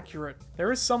more accurate.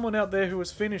 There is someone out there who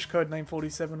has finished Codename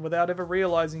 47 without ever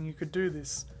realizing you could do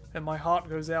this, and my heart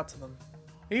goes out to them.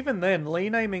 Even then,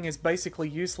 lean aiming is basically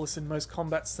useless in most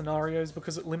combat scenarios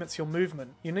because it limits your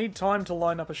movement. You need time to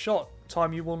line up a shot,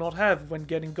 time you will not have when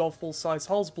getting golf ball size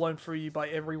holes blown through you by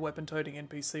every weapon-toting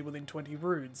NPC within 20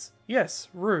 roods. Yes,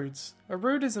 roods. A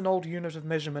rood is an old unit of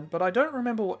measurement, but I don't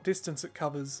remember what distance it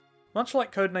covers. Much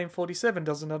like Codename 47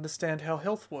 doesn't understand how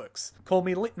health works. Call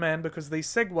me Litman because these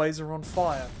segways are on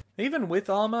fire. Even with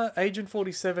armor, Agent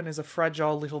 47 is a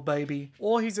fragile little baby.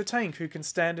 Or he's a tank who can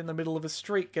stand in the middle of a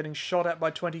street getting shot at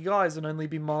by 20 guys and only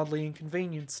be mildly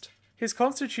inconvenienced. His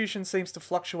constitution seems to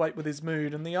fluctuate with his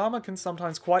mood, and the armor can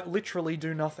sometimes quite literally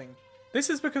do nothing. This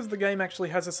is because the game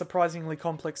actually has a surprisingly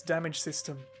complex damage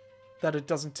system that it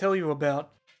doesn't tell you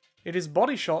about. It is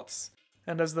body shots,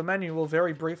 and as the manual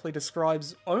very briefly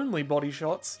describes, only body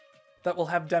shots, that will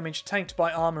have damage tanked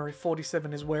by armor if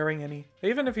 47 is wearing any.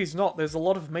 Even if he's not, there's a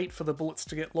lot of meat for the bullets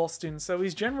to get lost in, so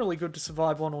he's generally good to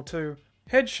survive one or two.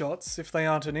 Headshots, if they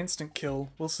aren't an instant kill,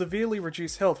 will severely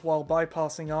reduce health while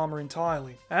bypassing armor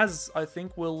entirely, as, I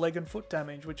think, will leg and foot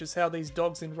damage, which is how these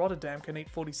dogs in Rotterdam can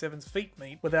eat 47's feet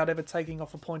meat without ever taking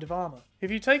off a point of armor.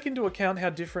 If you take into account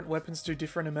how different weapons do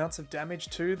different amounts of damage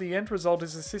too, the end result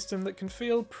is a system that can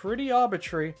feel pretty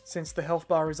arbitrary, since the health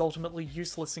bar is ultimately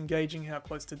useless in gauging how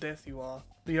close to death you are.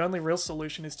 The only real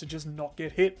solution is to just not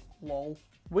get hit, lol.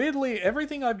 Weirdly,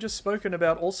 everything I've just spoken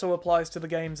about also applies to the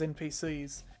game's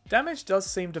NPCs. Damage does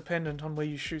seem dependent on where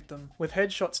you shoot them, with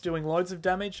headshots doing loads of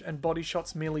damage and body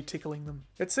shots merely tickling them.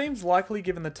 It seems likely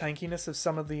given the tankiness of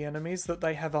some of the enemies that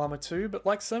they have armor too, but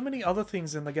like so many other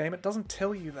things in the game, it doesn't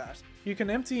tell you that. You can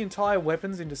empty entire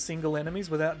weapons into single enemies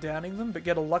without downing them, but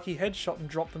get a lucky headshot and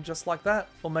drop them just like that.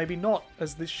 Or maybe not,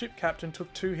 as this ship captain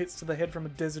took 2 hits to the head from a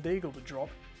Desert Eagle to drop.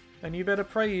 And you better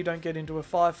pray you don't get into a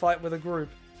firefight with a group,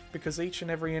 because each and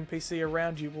every NPC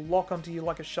around you will lock onto you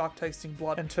like a shark tasting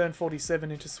blood and turn 47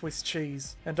 into Swiss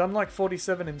cheese. And unlike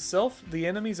 47 himself, the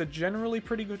enemies are generally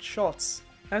pretty good shots.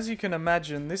 As you can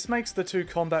imagine, this makes the two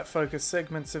combat-focused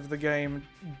segments of the game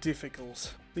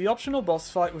difficult. The optional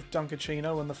boss fight with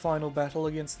Dunkachino and the final battle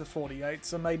against the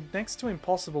 48s are made next to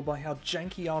impossible by how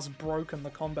janky-ass broken the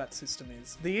combat system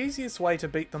is. The easiest way to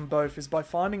beat them both is by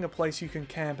finding a place you can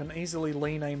camp and easily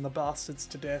lean aim the bastards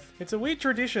to death. It's a weird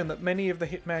tradition that many of the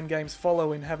Hitman games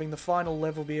follow in having the final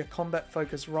level be a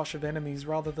combat-focused rush of enemies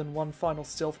rather than one final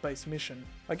stealth-based mission.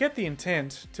 I get the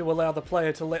intent, to allow the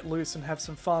player to let loose and have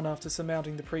some fun after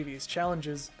surmounting the previous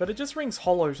challenges, but it just rings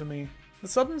hollow to me. The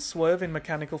sudden swerve in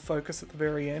mechanical focus at the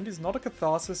very end is not a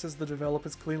catharsis as the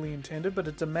developers clearly intended, but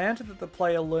a demand that the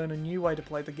player learn a new way to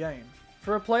play the game.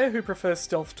 For a player who prefers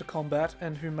stealth to combat,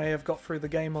 and who may have got through the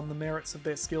game on the merits of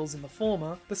their skills in the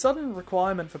former, the sudden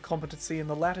requirement for competency in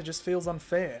the latter just feels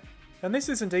unfair. And this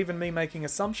isn't even me making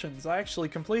assumptions, I actually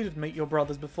completed Meet Your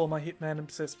Brothers before my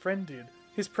Hitman-obsessed friend did.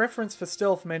 His preference for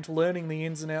stealth meant learning the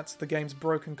ins and outs of the game's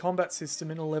broken combat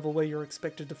system in a level where you're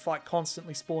expected to fight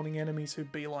constantly spawning enemies who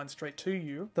beeline straight to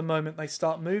you the moment they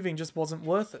start moving just wasn't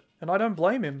worth it. And I don't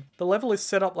blame him. The level is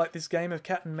set up like this game of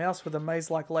cat and mouse with a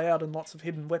maze-like layout and lots of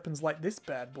hidden weapons like this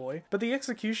bad boy, but the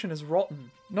execution is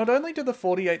rotten. Not only do the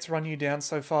 48s run you down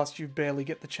so fast you barely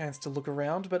get the chance to look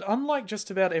around, but unlike just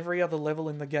about every other level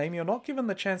in the game, you're not given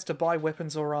the chance to buy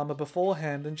weapons or armor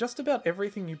beforehand, and just about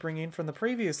everything you bring in from the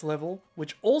previous level,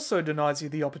 which also denies you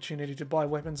the opportunity to buy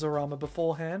weapons or armor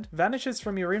beforehand, vanishes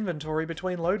from your inventory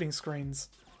between loading screens.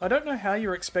 I don't know how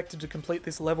you're expected to complete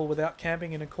this level without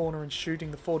camping in a corner and shooting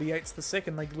the 48s the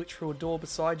second they glitch through a door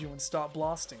beside you and start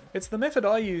blasting. It's the method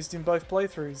I used in both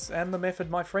playthroughs, and the method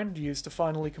my friend used to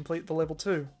finally complete the level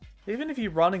too. Even if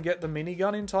you run and get the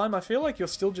minigun in time, I feel like you're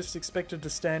still just expected to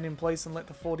stand in place and let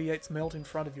the 48s melt in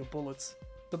front of your bullets.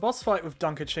 The boss fight with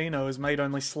Dunkachino is made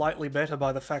only slightly better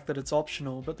by the fact that it's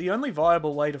optional, but the only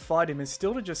viable way to fight him is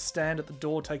still to just stand at the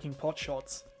door taking pot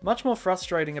shots. Much more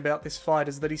frustrating about this fight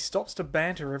is that he stops to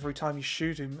banter every time you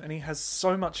shoot him, and he has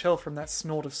so much health from that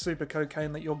snort of super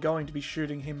cocaine that you're going to be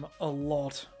shooting him a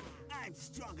lot. I'm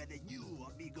stronger than you,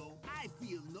 amigo. I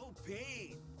feel no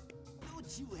pain.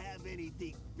 Don't you have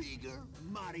anything bigger,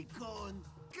 maricon?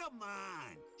 Come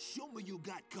on, show me you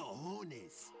got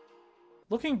cojones.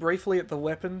 Looking briefly at the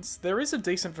weapons, there is a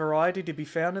decent variety to be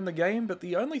found in the game, but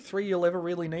the only three you'll ever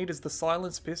really need is the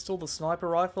silenced pistol, the sniper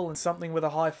rifle, and something with a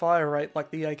high fire rate like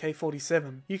the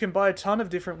AK-47. You can buy a ton of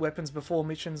different weapons before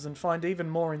missions and find even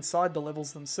more inside the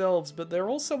levels themselves, but they're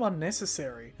also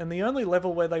unnecessary, and the only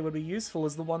level where they would be useful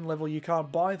is the one level you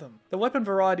can't buy them. The weapon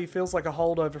variety feels like a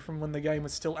holdover from when the game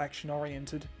was still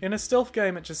action-oriented. In a stealth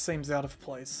game, it just seems out of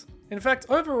place. In fact,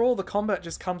 overall the combat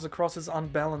just comes across as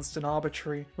unbalanced and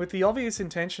arbitrary, with the obvious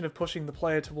intention of pushing the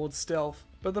player towards stealth.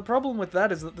 But the problem with that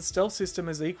is that the stealth system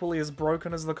is equally as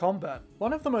broken as the combat.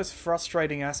 One of the most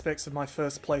frustrating aspects of my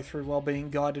first playthrough while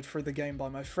being guided through the game by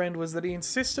my friend was that he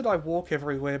insisted I walk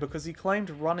everywhere because he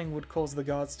claimed running would cause the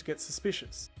guards to get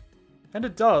suspicious. And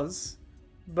it does,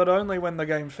 but only when the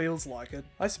game feels like it.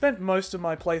 I spent most of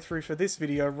my playthrough for this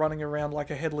video running around like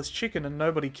a headless chicken and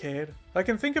nobody cared. I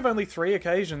can think of only 3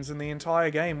 occasions in the entire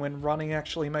game when running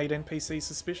actually made NPCs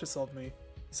suspicious of me.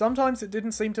 Sometimes it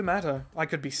didn't seem to matter. I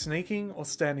could be sneaking, or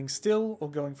standing still, or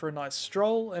going for a nice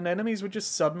stroll, and enemies would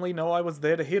just suddenly know I was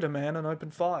there to hit a man and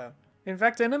open fire. In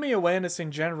fact, enemy awareness in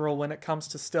general when it comes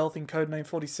to stealth in Codename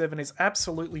 47 is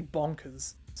absolutely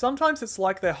bonkers. Sometimes it's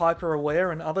like they're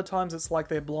hyper-aware and other times it's like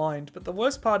they're blind, but the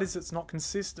worst part is it's not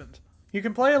consistent. You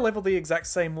can play a level the exact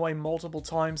same way multiple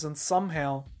times and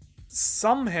somehow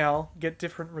get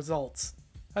different results.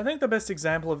 I think the best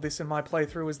example of this in my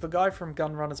playthrough is the guy from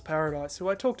Gunrunner's Paradise, who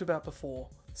I talked about before.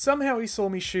 Somehow he saw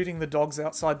me shooting the dogs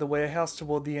outside the warehouse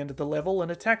toward the end of the level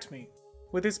and attacked me.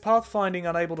 With his pathfinding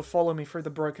unable to follow me through the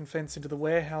broken fence into the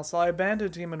warehouse, I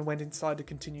abandoned him and went inside to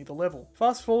continue the level.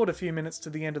 Fast forward a few minutes to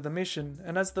the end of the mission,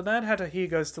 and as the Mad Hatter here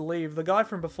goes to leave, the guy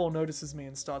from before notices me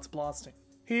and starts blasting.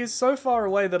 He is so far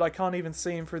away that I can't even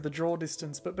see him through the draw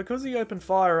distance, but because he opened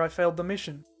fire, I failed the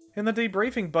mission. In the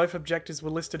debriefing, both objectives were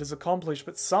listed as accomplished,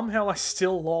 but somehow I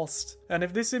still lost. And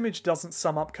if this image doesn't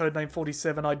sum up Codename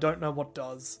 47, I don't know what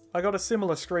does. I got a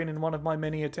similar screen in one of my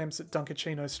many attempts at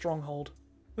Dunkachino's stronghold.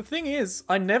 The thing is,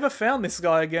 I never found this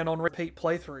guy again on repeat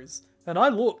playthroughs, and I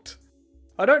looked.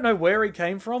 I don't know where he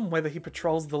came from, whether he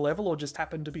patrols the level or just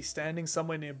happened to be standing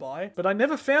somewhere nearby, but I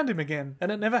never found him again, and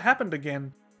it never happened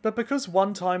again. But because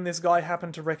one time this guy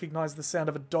happened to recognise the sound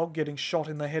of a dog getting shot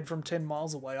in the head from 10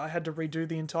 miles away, I had to redo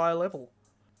the entire level.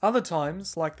 Other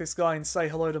times, like this guy in Say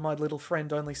Hello to My Little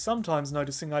Friend only sometimes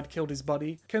noticing I'd killed his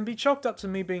buddy, can be chalked up to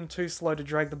me being too slow to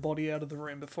drag the body out of the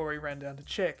room before he ran down to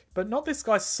check. But not this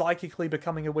guy psychically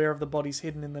becoming aware of the bodies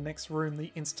hidden in the next room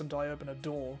the instant I open a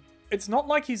door. It's not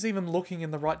like he's even looking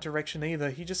in the right direction either,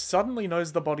 he just suddenly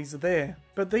knows the bodies are there.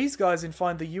 But these guys in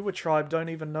Find the Ewer tribe don't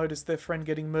even notice their friend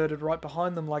getting murdered right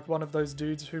behind them like one of those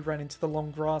dudes who ran into the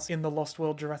long grass in the Lost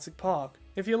World Jurassic Park.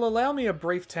 If you'll allow me a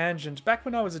brief tangent, back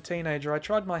when I was a teenager I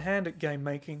tried my hand at game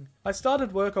making. I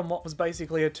started work on what was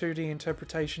basically a 2D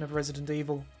interpretation of Resident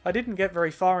Evil. I didn't get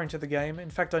very far into the game, in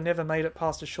fact I never made it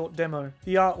past a short demo.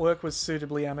 The artwork was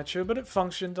suitably amateur, but it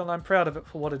functioned and I'm proud of it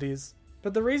for what it is.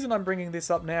 But the reason I'm bringing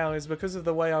this up now is because of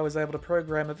the way I was able to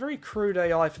program a very crude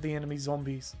AI for the enemy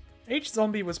zombies. Each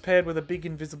zombie was paired with a big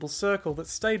invisible circle that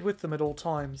stayed with them at all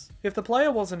times. If the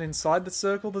player wasn't inside the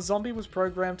circle, the zombie was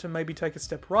programmed to maybe take a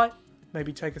step right,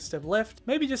 maybe take a step left,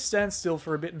 maybe just stand still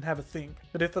for a bit and have a think.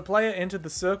 But if the player entered the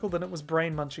circle, then it was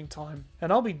brain munching time.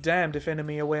 And I'll be damned if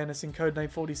enemy awareness in Codename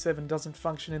 47 doesn't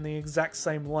function in the exact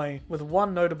same way, with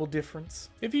one notable difference.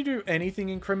 If you do anything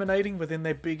incriminating within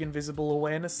their big invisible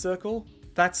awareness circle,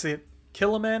 That's it.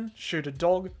 Kill a man, shoot a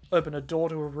dog, open a door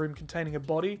to a room containing a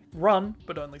body, run,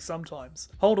 but only sometimes.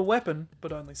 Hold a weapon,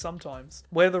 but only sometimes.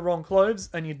 Wear the wrong clothes,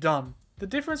 and you're done. The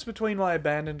difference between my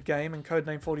abandoned game and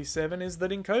Codename 47 is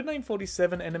that in Codename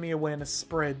 47 enemy awareness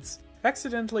spreads.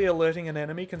 Accidentally alerting an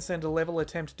enemy can send a level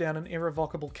attempt down an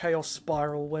irrevocable chaos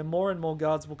spiral where more and more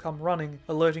guards will come running,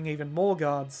 alerting even more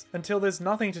guards, until there's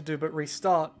nothing to do but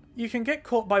restart. You can get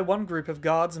caught by one group of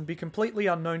guards and be completely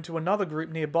unknown to another group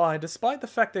nearby, despite the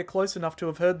fact they're close enough to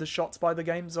have heard the shots by the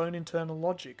game's own internal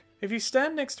logic. If you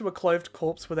stand next to a clothed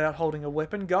corpse without holding a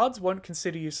weapon, guards won't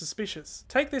consider you suspicious.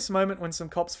 Take this moment when some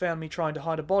cops found me trying to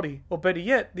hide a body, or better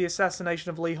yet, the assassination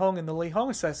of Lee Hong in the Lee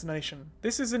Hong Assassination.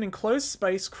 This is an enclosed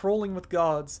space crawling with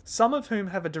guards, some of whom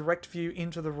have a direct view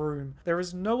into the room. There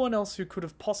is no one else who could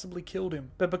have possibly killed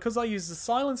him, but because I used a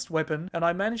silenced weapon and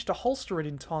I managed to holster it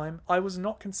in time, I was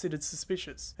not considered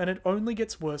suspicious, and it only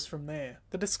gets worse from there.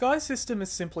 The disguise system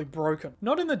is simply broken,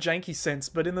 not in the janky sense,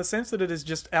 but in the sense that it is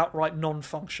just outright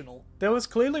non-functional. There was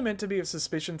clearly meant to be a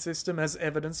suspicion system as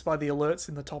evidenced by the alerts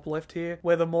in the top left here,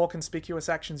 where the more conspicuous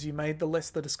actions you made, the less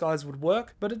the disguise would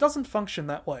work, but it doesn't function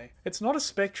that way. It's not a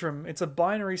spectrum, it's a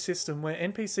binary system where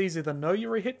NPCs either know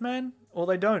you're a hitman, or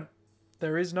they don't.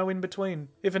 There is no in between.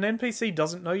 If an NPC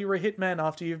doesn't know you're a hitman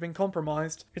after you've been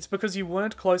compromised, it's because you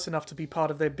weren't close enough to be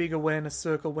part of their big awareness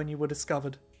circle when you were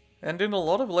discovered. And in a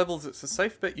lot of levels it's a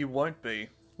safe bet you won't be.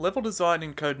 Level design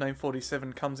in Codename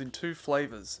 47 comes in two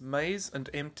flavours, maze and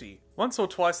empty. Once or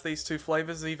twice these two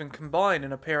flavours even combine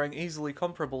in a pairing easily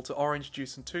comparable to orange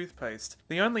juice and toothpaste.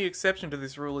 The only exception to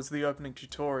this rule is the opening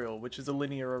tutorial, which is a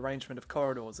linear arrangement of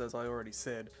corridors, as I already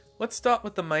said. Let's start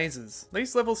with the mazes.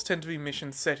 These levels tend to be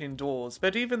missions set indoors,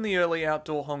 but even the early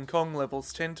outdoor Hong Kong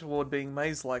levels tend toward being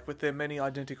maze-like with their many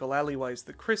identical alleyways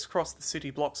that crisscross the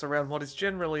city blocks around what is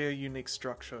generally a unique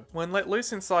structure. When let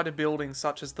loose inside a building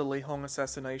such as the Lee Hong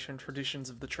Assassination,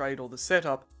 Traditions of the Trade or the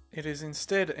Setup, it is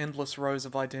instead endless rows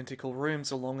of identical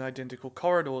rooms along identical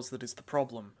corridors that is the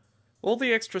problem. All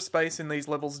the extra space in these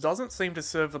levels doesn't seem to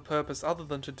serve a purpose other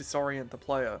than to disorient the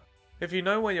player. If you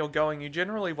know where you're going, you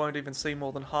generally won't even see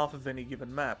more than half of any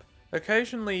given map.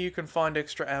 Occasionally you can find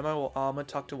extra ammo or armor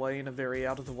tucked away in a very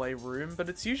out-of-the-way room, but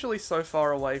it's usually so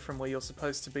far away from where you're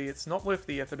supposed to be it's not worth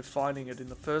the effort of finding it in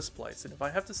the first place, and if I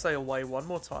have to say away one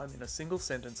more time in a single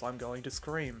sentence, I'm going to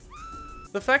scream.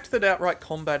 The fact that outright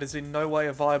combat is in no way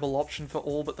a viable option for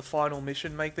all but the final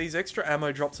mission make these extra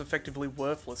ammo drops effectively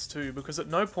worthless too, because at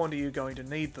no point are you going to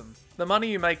need them. The money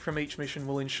you make from each mission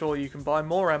will ensure you can buy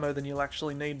more ammo than you'll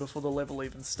actually need before the level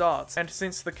even starts, and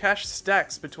since the cash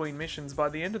stacks between missions, by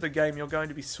the end of the game you're going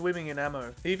to be swimming in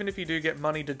ammo, even if you do get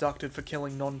money deducted for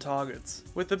killing non-targets.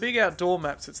 With the big outdoor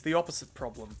maps it's the opposite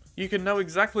problem. You can know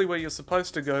exactly where you're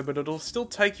supposed to go, but it'll still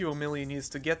take you a million years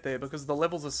to get there because the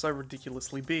levels are so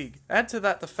ridiculously big. Add to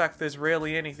that the fact there's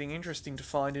rarely anything interesting to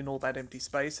find in all that empty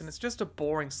space, and it's just a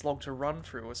boring slog to run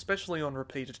through, especially on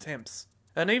repeat attempts.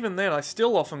 And even then I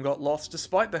still often got lost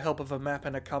despite the help of a map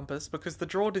and a compass because the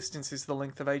draw distance is the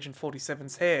length of Agent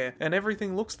 47's hair and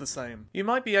everything looks the same. You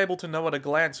might be able to know at a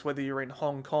glance whether you're in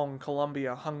Hong Kong,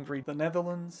 Colombia, Hungary, the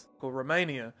Netherlands, or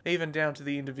Romania, even down to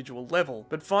the individual level,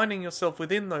 but finding yourself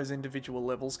within those individual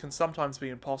levels can sometimes be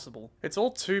impossible. It's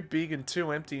all too big and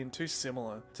too empty and too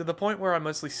similar, to the point where I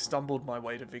mostly stumbled my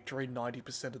way to victory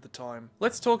 90% of the time.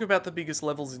 Let's talk about the biggest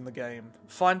levels in the game.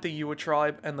 Find the Yua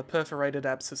tribe and the perforated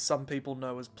apse as some people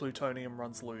know as Plutonium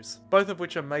runs loose, both of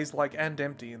which are maze-like and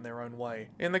empty in their own way.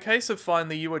 In the case of Find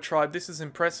the Yua tribe, this is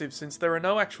impressive since there are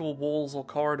no actual walls or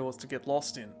corridors to get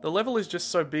lost in. The level is just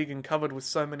so big and covered with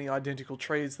so many identical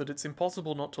trees that it's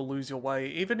impossible not to lose your way,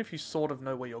 even if you sort of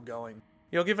know where you're going.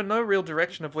 You're given no real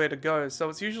direction of where to go, so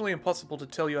it's usually impossible to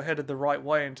tell you're headed the right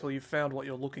way until you've found what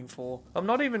you're looking for. I'm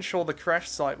not even sure the crash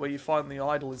site where you find the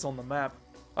idol is on the map.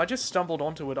 I just stumbled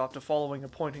onto it after following a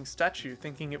pointing statue,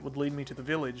 thinking it would lead me to the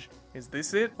village. Is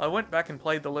this it? I went back and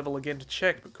played the level again to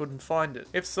check, but couldn't find it.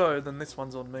 If so, then this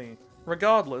one's on me.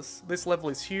 Regardless, this level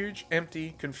is huge,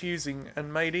 empty, confusing,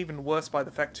 and made even worse by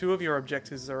the fact two of your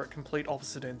objectives are at complete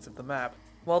opposite ends of the map.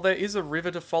 While there is a river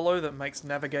to follow that makes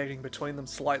navigating between them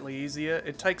slightly easier,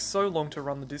 it takes so long to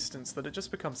run the distance that it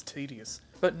just becomes tedious.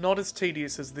 But not as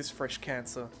tedious as this fresh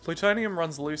cancer. Plutonium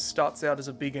Runs Loose starts out as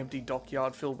a big empty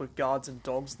dockyard filled with guards and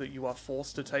dogs that you are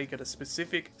forced to take at a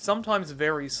specific, sometimes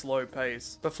very slow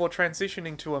pace, before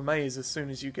transitioning to a maze as soon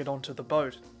as you get onto the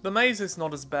boat. The maze is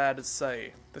not as bad as,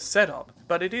 say, the setup,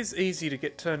 but it is easy to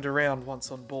get turned around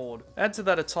once on board. Add to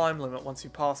that a time limit once you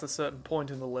pass a certain point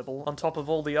in the level, on top of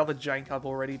all the other jank I've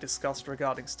already discussed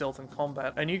regarding stealth and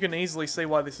combat, and you can easily see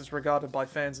why this is regarded by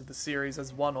fans of the series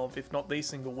as one of, if not the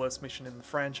single worst mission in the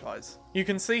franchise. You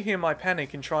can see here my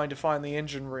panic in trying to find the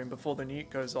engine room before the nuke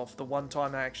goes off the one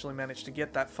time I actually managed to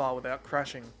get that far without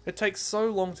crashing. It takes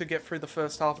so long to get through the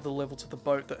first half of the level to the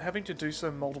boat that having to do so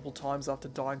multiple times after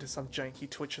dying to some janky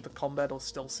twitch of the combat or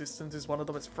stealth systems is one of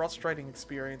the most frustrating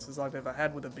experiences I've ever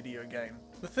had with a video game.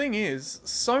 The thing is,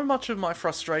 so much of my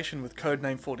frustration with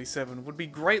Codename 47 would be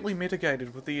greatly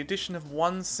mitigated with the addition of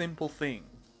one simple thing.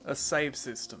 A save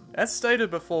system. As stated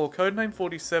before, Codename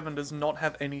 47 does not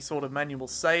have any sort of manual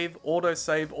save,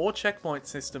 autosave, or checkpoint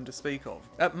system to speak of.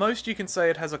 At most you can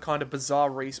say it has a kind of bizarre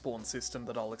respawn system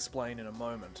that I'll explain in a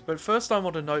moment. But first I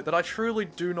want to note that I truly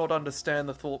do not understand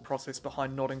the thought process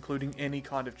behind not including any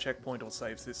kind of checkpoint or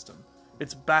save system.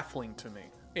 It's baffling to me.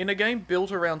 In a game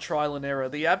built around trial and error,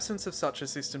 the absence of such a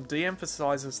system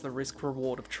de-emphasizes the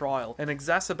risk-reward of trial and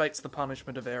exacerbates the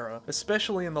punishment of error,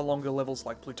 especially in the longer levels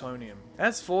like Plutonium.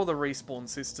 As for the respawn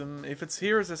system, if it's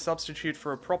here as a substitute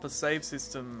for a proper save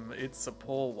system, it's a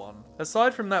poor one.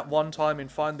 Aside from that one time in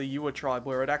Find the Ewa Tribe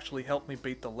where it actually helped me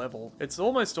beat the level, it's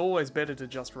almost always better to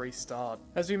just restart.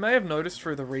 As you may have noticed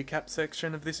through the recap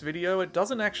section of this video, it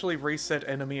doesn't actually reset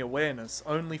enemy awareness,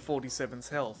 only 47's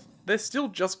health. They're still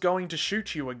just going to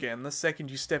shoot you again the second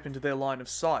you step into their line of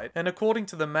sight, and according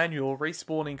to the manual,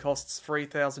 respawning costs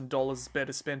 $3,000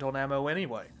 better spent on ammo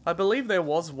anyway. I believe there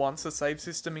was once a save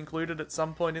system included at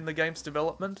some point in the game's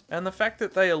development, and the fact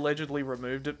that they allegedly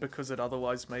removed it because it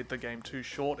otherwise made the game too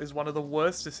short is one of the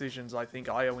worst decisions I think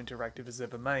IO Interactive has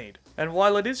ever made. And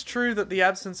while it is true that the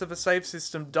absence of a save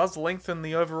system does lengthen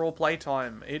the overall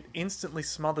playtime, it instantly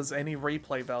smothers any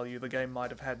replay value the game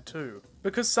might have had too.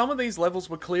 Because some of these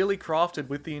levels were clearly crafted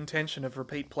with the intention of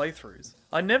repeat playthroughs.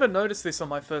 I never noticed this on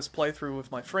my first playthrough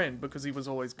with my friend because he was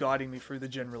always guiding me through the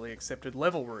generally accepted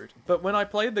level route, but when I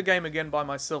played the game again by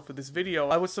myself for this video,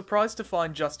 I was surprised to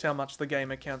find just how much the game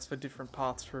accounts for different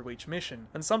paths through each mission,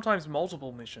 and sometimes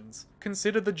multiple missions.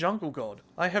 Consider the Jungle God.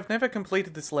 I have never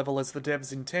completed this level as the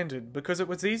devs intended, because it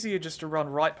was easier just to run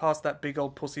right past that big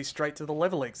old pussy straight to the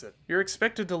level exit. You're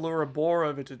expected to lure a boar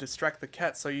over to distract the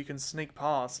cat so you can sneak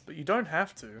past, but you don't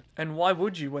have to. And why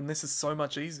would you when this is so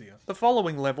much easier? The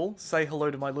following level, Say Hello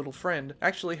to My Little Friend,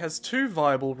 actually has two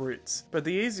viable routes, but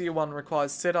the easier one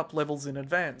requires setup levels in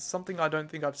advance, something I don't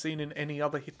think I've seen in any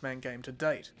other Hitman game to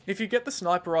date. If you get the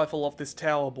sniper rifle off this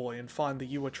tower boy and find the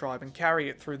Ewa Tribe and carry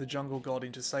it through the Jungle God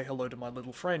into Say Hello to My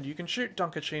Little Friend, you can shoot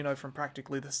Dunkachino from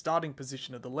practically the starting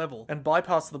position of the level, and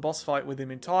bypass the boss fight with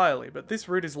him entirely, but this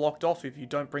route is locked off if you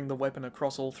don't bring the weapon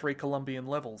across all 3 Colombian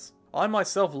levels. I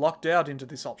myself lucked out into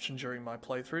this option during my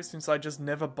playthrough since I just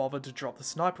never bothered to drop the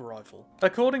sniper rifle.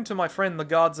 According to my friend, the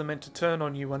guards are meant to turn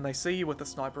on you when they see you with the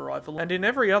sniper rifle, and in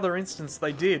every other instance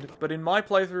they did, but in my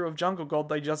playthrough of Jungle God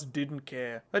they just didn't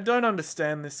care. I don't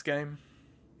understand this game.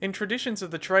 In Traditions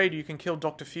of the Trade you can kill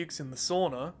Dr. Fuchs in the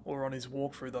sauna, or on his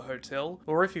walk through the hotel,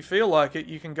 or if you feel like it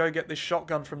you can go get this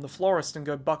shotgun from the florist and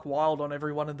go buck wild on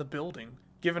everyone in the building.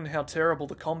 Given how terrible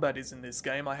the combat is in this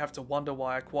game, I have to wonder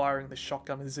why acquiring this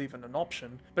shotgun is even an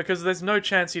option, because there's no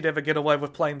chance you'd ever get away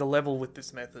with playing the level with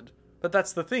this method. But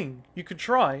that's the thing, you could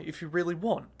try if you really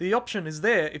want. The option is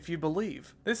there if you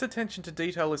believe. This attention to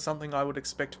detail is something I would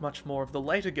expect much more of the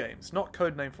later games, not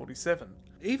Codename 47.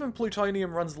 Even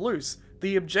Plutonium runs loose,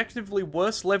 the objectively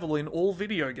worst level in all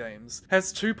video games,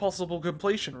 has 2 possible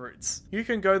completion routes. You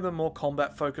can go the more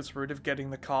combat-focused route of getting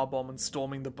the car bomb and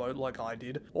storming the boat like I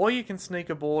did, or you can sneak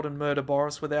aboard and murder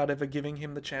Boris without ever giving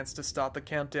him the chance to start the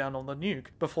countdown on the nuke,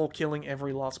 before killing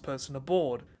every last person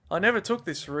aboard. I never took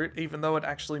this route, even though it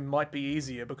actually might be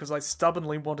easier, because I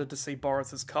stubbornly wanted to see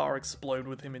Boris's car explode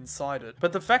with him inside it.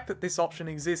 But the fact that this option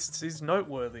exists is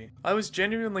noteworthy. I was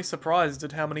genuinely surprised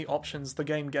at how many options the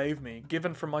game gave me,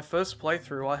 given from my first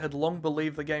playthrough I had long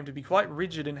believed the game to be quite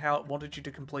rigid in how it wanted you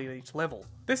to complete each level.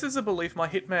 This is a belief my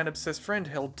Hitman-obsessed friend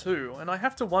held too, and I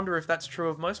have to wonder if that's true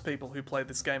of most people who play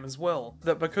this game as well.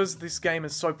 That because this game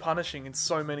is so punishing in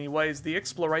so many ways, the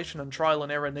exploration and trial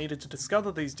and error needed to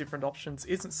discover these different options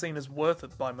isn't seen as worth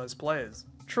it by most players.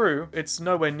 True, it's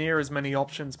nowhere near as many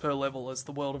options per level as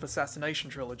the World of Assassination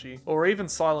trilogy, or even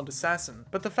Silent Assassin,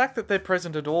 but the fact that they're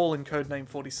present at all in Codename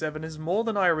 47 is more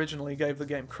than I originally gave the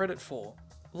game credit for.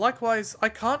 Likewise, I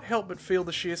can't help but feel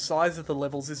the sheer size of the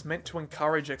levels is meant to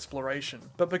encourage exploration,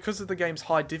 but because of the game's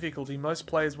high difficulty, most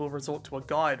players will resort to a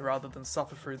guide rather than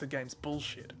suffer through the game's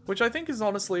bullshit. Which I think is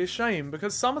honestly a shame,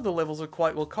 because some of the levels are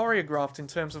quite well choreographed in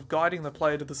terms of guiding the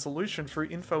player to the solution through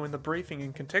info in the briefing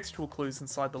and contextual clues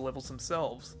inside the levels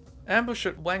themselves. Ambush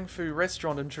at Wang Fu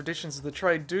Restaurant and Traditions of the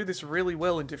Trade do this really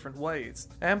well in different ways.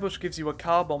 Ambush gives you a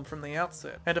car bomb from the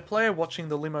outset, and a player watching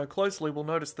the limo closely will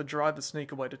notice the driver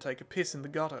sneak away to take a piss in the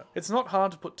gutter. It's not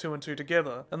hard to put two and two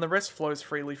together, and the rest flows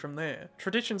freely from there.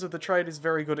 Traditions of the Trade is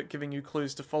very good at giving you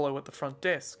clues to follow at the front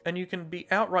desk, and you can be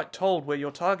outright told where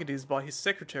your target is by his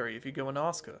secretary if you go and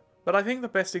ask her. But I think the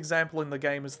best example in the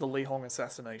game is the Lee Hong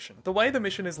Assassination. The way the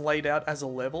mission is laid out as a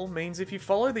level means if you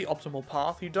follow the optimal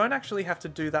path, you don't actually have to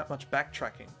do that much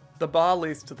backtracking. The bar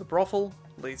leads to the brothel,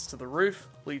 leads to the roof,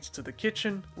 leads to the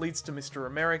kitchen, leads to Mr.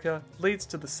 America, leads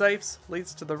to the safes,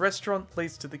 leads to the restaurant,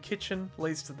 leads to the kitchen,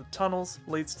 leads to the tunnels,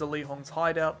 leads to Lee Hong's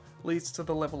hideout, leads to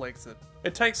the level exit.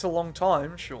 It takes a long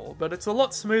time, sure, but it's a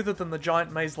lot smoother than the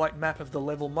giant maze-like map of the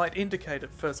level might indicate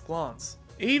at first glance.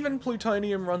 Even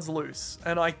Plutonium runs loose,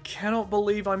 and I cannot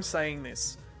believe I'm saying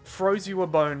this, froze you a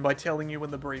bone by telling you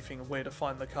in the briefing where to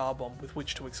find the car bomb with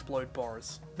which to explode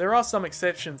Boris. There are some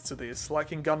exceptions to this,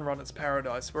 like in Gunrunner's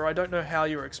Paradise, where I don't know how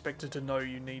you're expected to know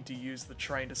you need to use the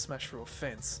train to smash through a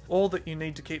fence, or that you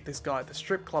need to keep this guy at the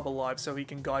strip club alive so he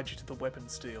can guide you to the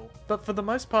weapons deal. But for the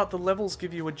most part, the levels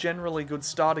give you a generally good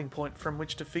starting point from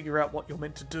which to figure out what you're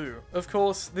meant to do. Of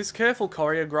course, this careful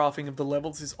choreographing of the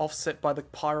levels is offset by the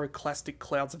pyroclastic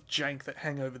clouds of jank that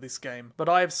hang over this game, but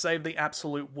I have saved the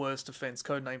absolute worst offense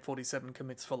Codename 47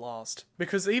 commits for last.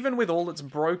 Because even with all its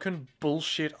broken,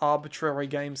 bullshit, arbitrary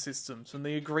game systems and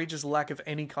the egregious lack of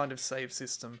any kind of save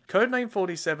system, Codename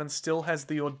 47 still has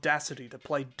the audacity to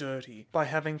play dirty by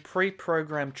having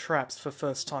pre-programmed traps for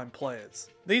first-time players.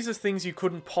 These are things you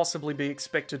couldn't possibly be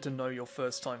expected to know your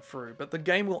first time through, but the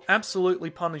game will absolutely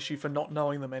punish you for not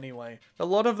knowing them anyway. A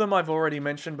lot of them I've already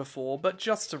mentioned before, but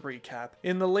just to recap.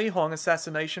 In the Lee Hong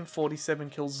Assassination,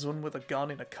 47 kills Zun with a gun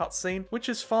in a cutscene, which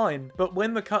is fine, but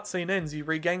when the cutscene ends you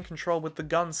regain control with the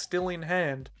gun still in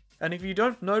hand. And if you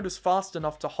don't notice fast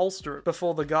enough to holster it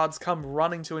before the guards come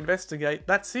running to investigate,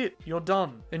 that's it, you're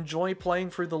done. Enjoy playing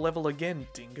through the level again,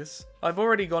 dingus. I've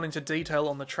already gone into detail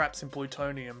on the traps in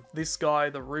Plutonium. This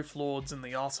guy, the roof lords, and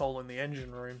the arsehole in the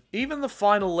engine room. Even the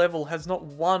final level has not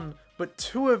one, but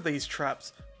two of these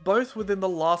traps, both within the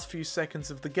last few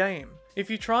seconds of the game. If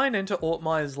you try and enter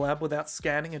Ortmeyer's lab without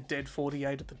scanning a dead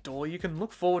 48 at the door, you can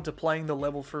look forward to playing the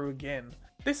level through again.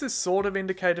 This is sort of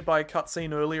indicated by a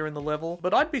cutscene earlier in the level,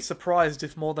 but I'd be surprised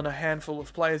if more than a handful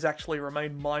of players actually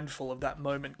remain mindful of that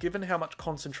moment given how much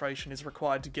concentration is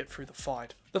required to get through the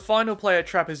fight. The final player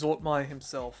trap is Ortmeyer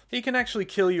himself. He can actually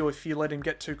kill you if you let him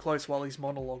get too close while he's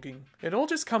monologuing. It all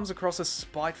just comes across as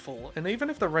spiteful, and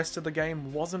even if the rest of the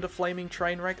game wasn't a flaming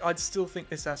train wreck, I'd still think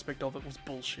this aspect of it was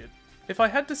bullshit. If I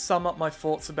had to sum up my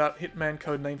thoughts about Hitman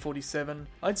Codename 47,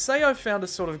 I'd say I've found a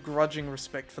sort of grudging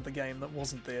respect for the game that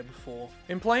wasn't there before.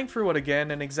 In playing through it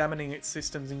again and examining its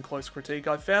systems in close critique,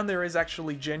 I found there is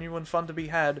actually genuine fun to be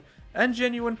had, and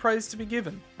genuine praise to be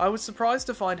given. I was surprised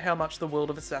to find how much the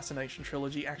World of Assassination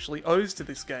trilogy actually owes to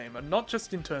this game, and not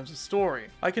just in terms of story.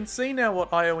 I can see now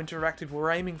what IO Interactive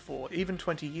were aiming for, even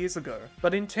 20 years ago,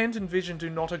 but intent and vision do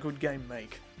not a good game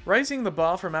make. Raising the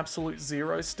bar from absolute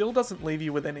zero still doesn't leave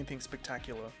you with anything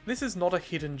spectacular. This is not a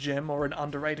hidden gem or an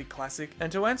underrated classic,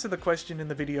 and to answer the question in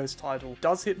the video's title,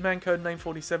 does Hitman Codename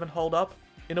 47 hold up?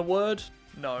 In a word,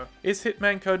 no. Is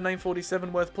Hitman Codename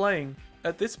 47 worth playing?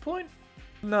 At this point?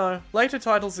 No. Later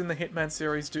titles in the Hitman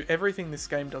series do everything this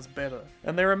game does better,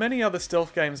 and there are many other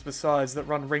stealth games besides that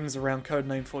run rings around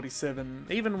Codename 47,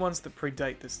 even ones that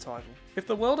predate this title. If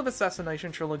the World of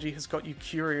Assassination trilogy has got you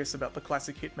curious about the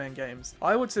classic Hitman games,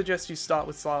 I would suggest you start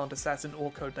with Silent Assassin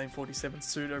or Codename 47's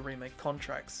pseudo-remake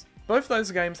Contracts. Both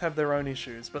those games have their own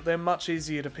issues, but they're much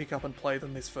easier to pick up and play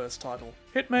than this first title.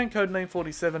 Hitman Codename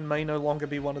 47 may no longer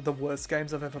be one of the worst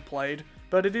games I've ever played,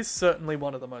 but it is certainly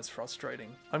one of the most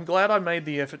frustrating. I'm glad I made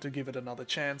the effort to give it another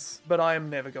chance, but I am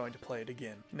never going to play it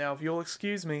again. Now if you'll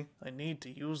excuse me, I need to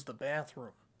use the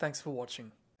bathroom. Thanks for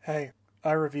watching. Hey,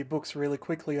 I review books really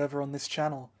quickly over on this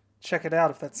channel. Check it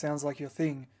out if that sounds like your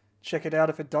thing. Check it out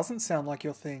if it doesn't sound like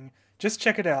your thing. Just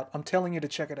check it out, I'm telling you to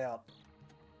check it out.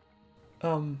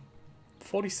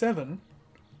 47?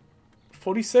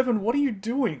 47, what are you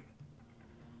doing?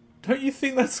 Don't you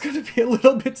think that's going to be a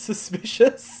little bit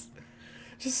suspicious?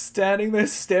 Just standing there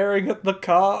staring at the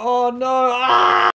car. Oh no! Ah!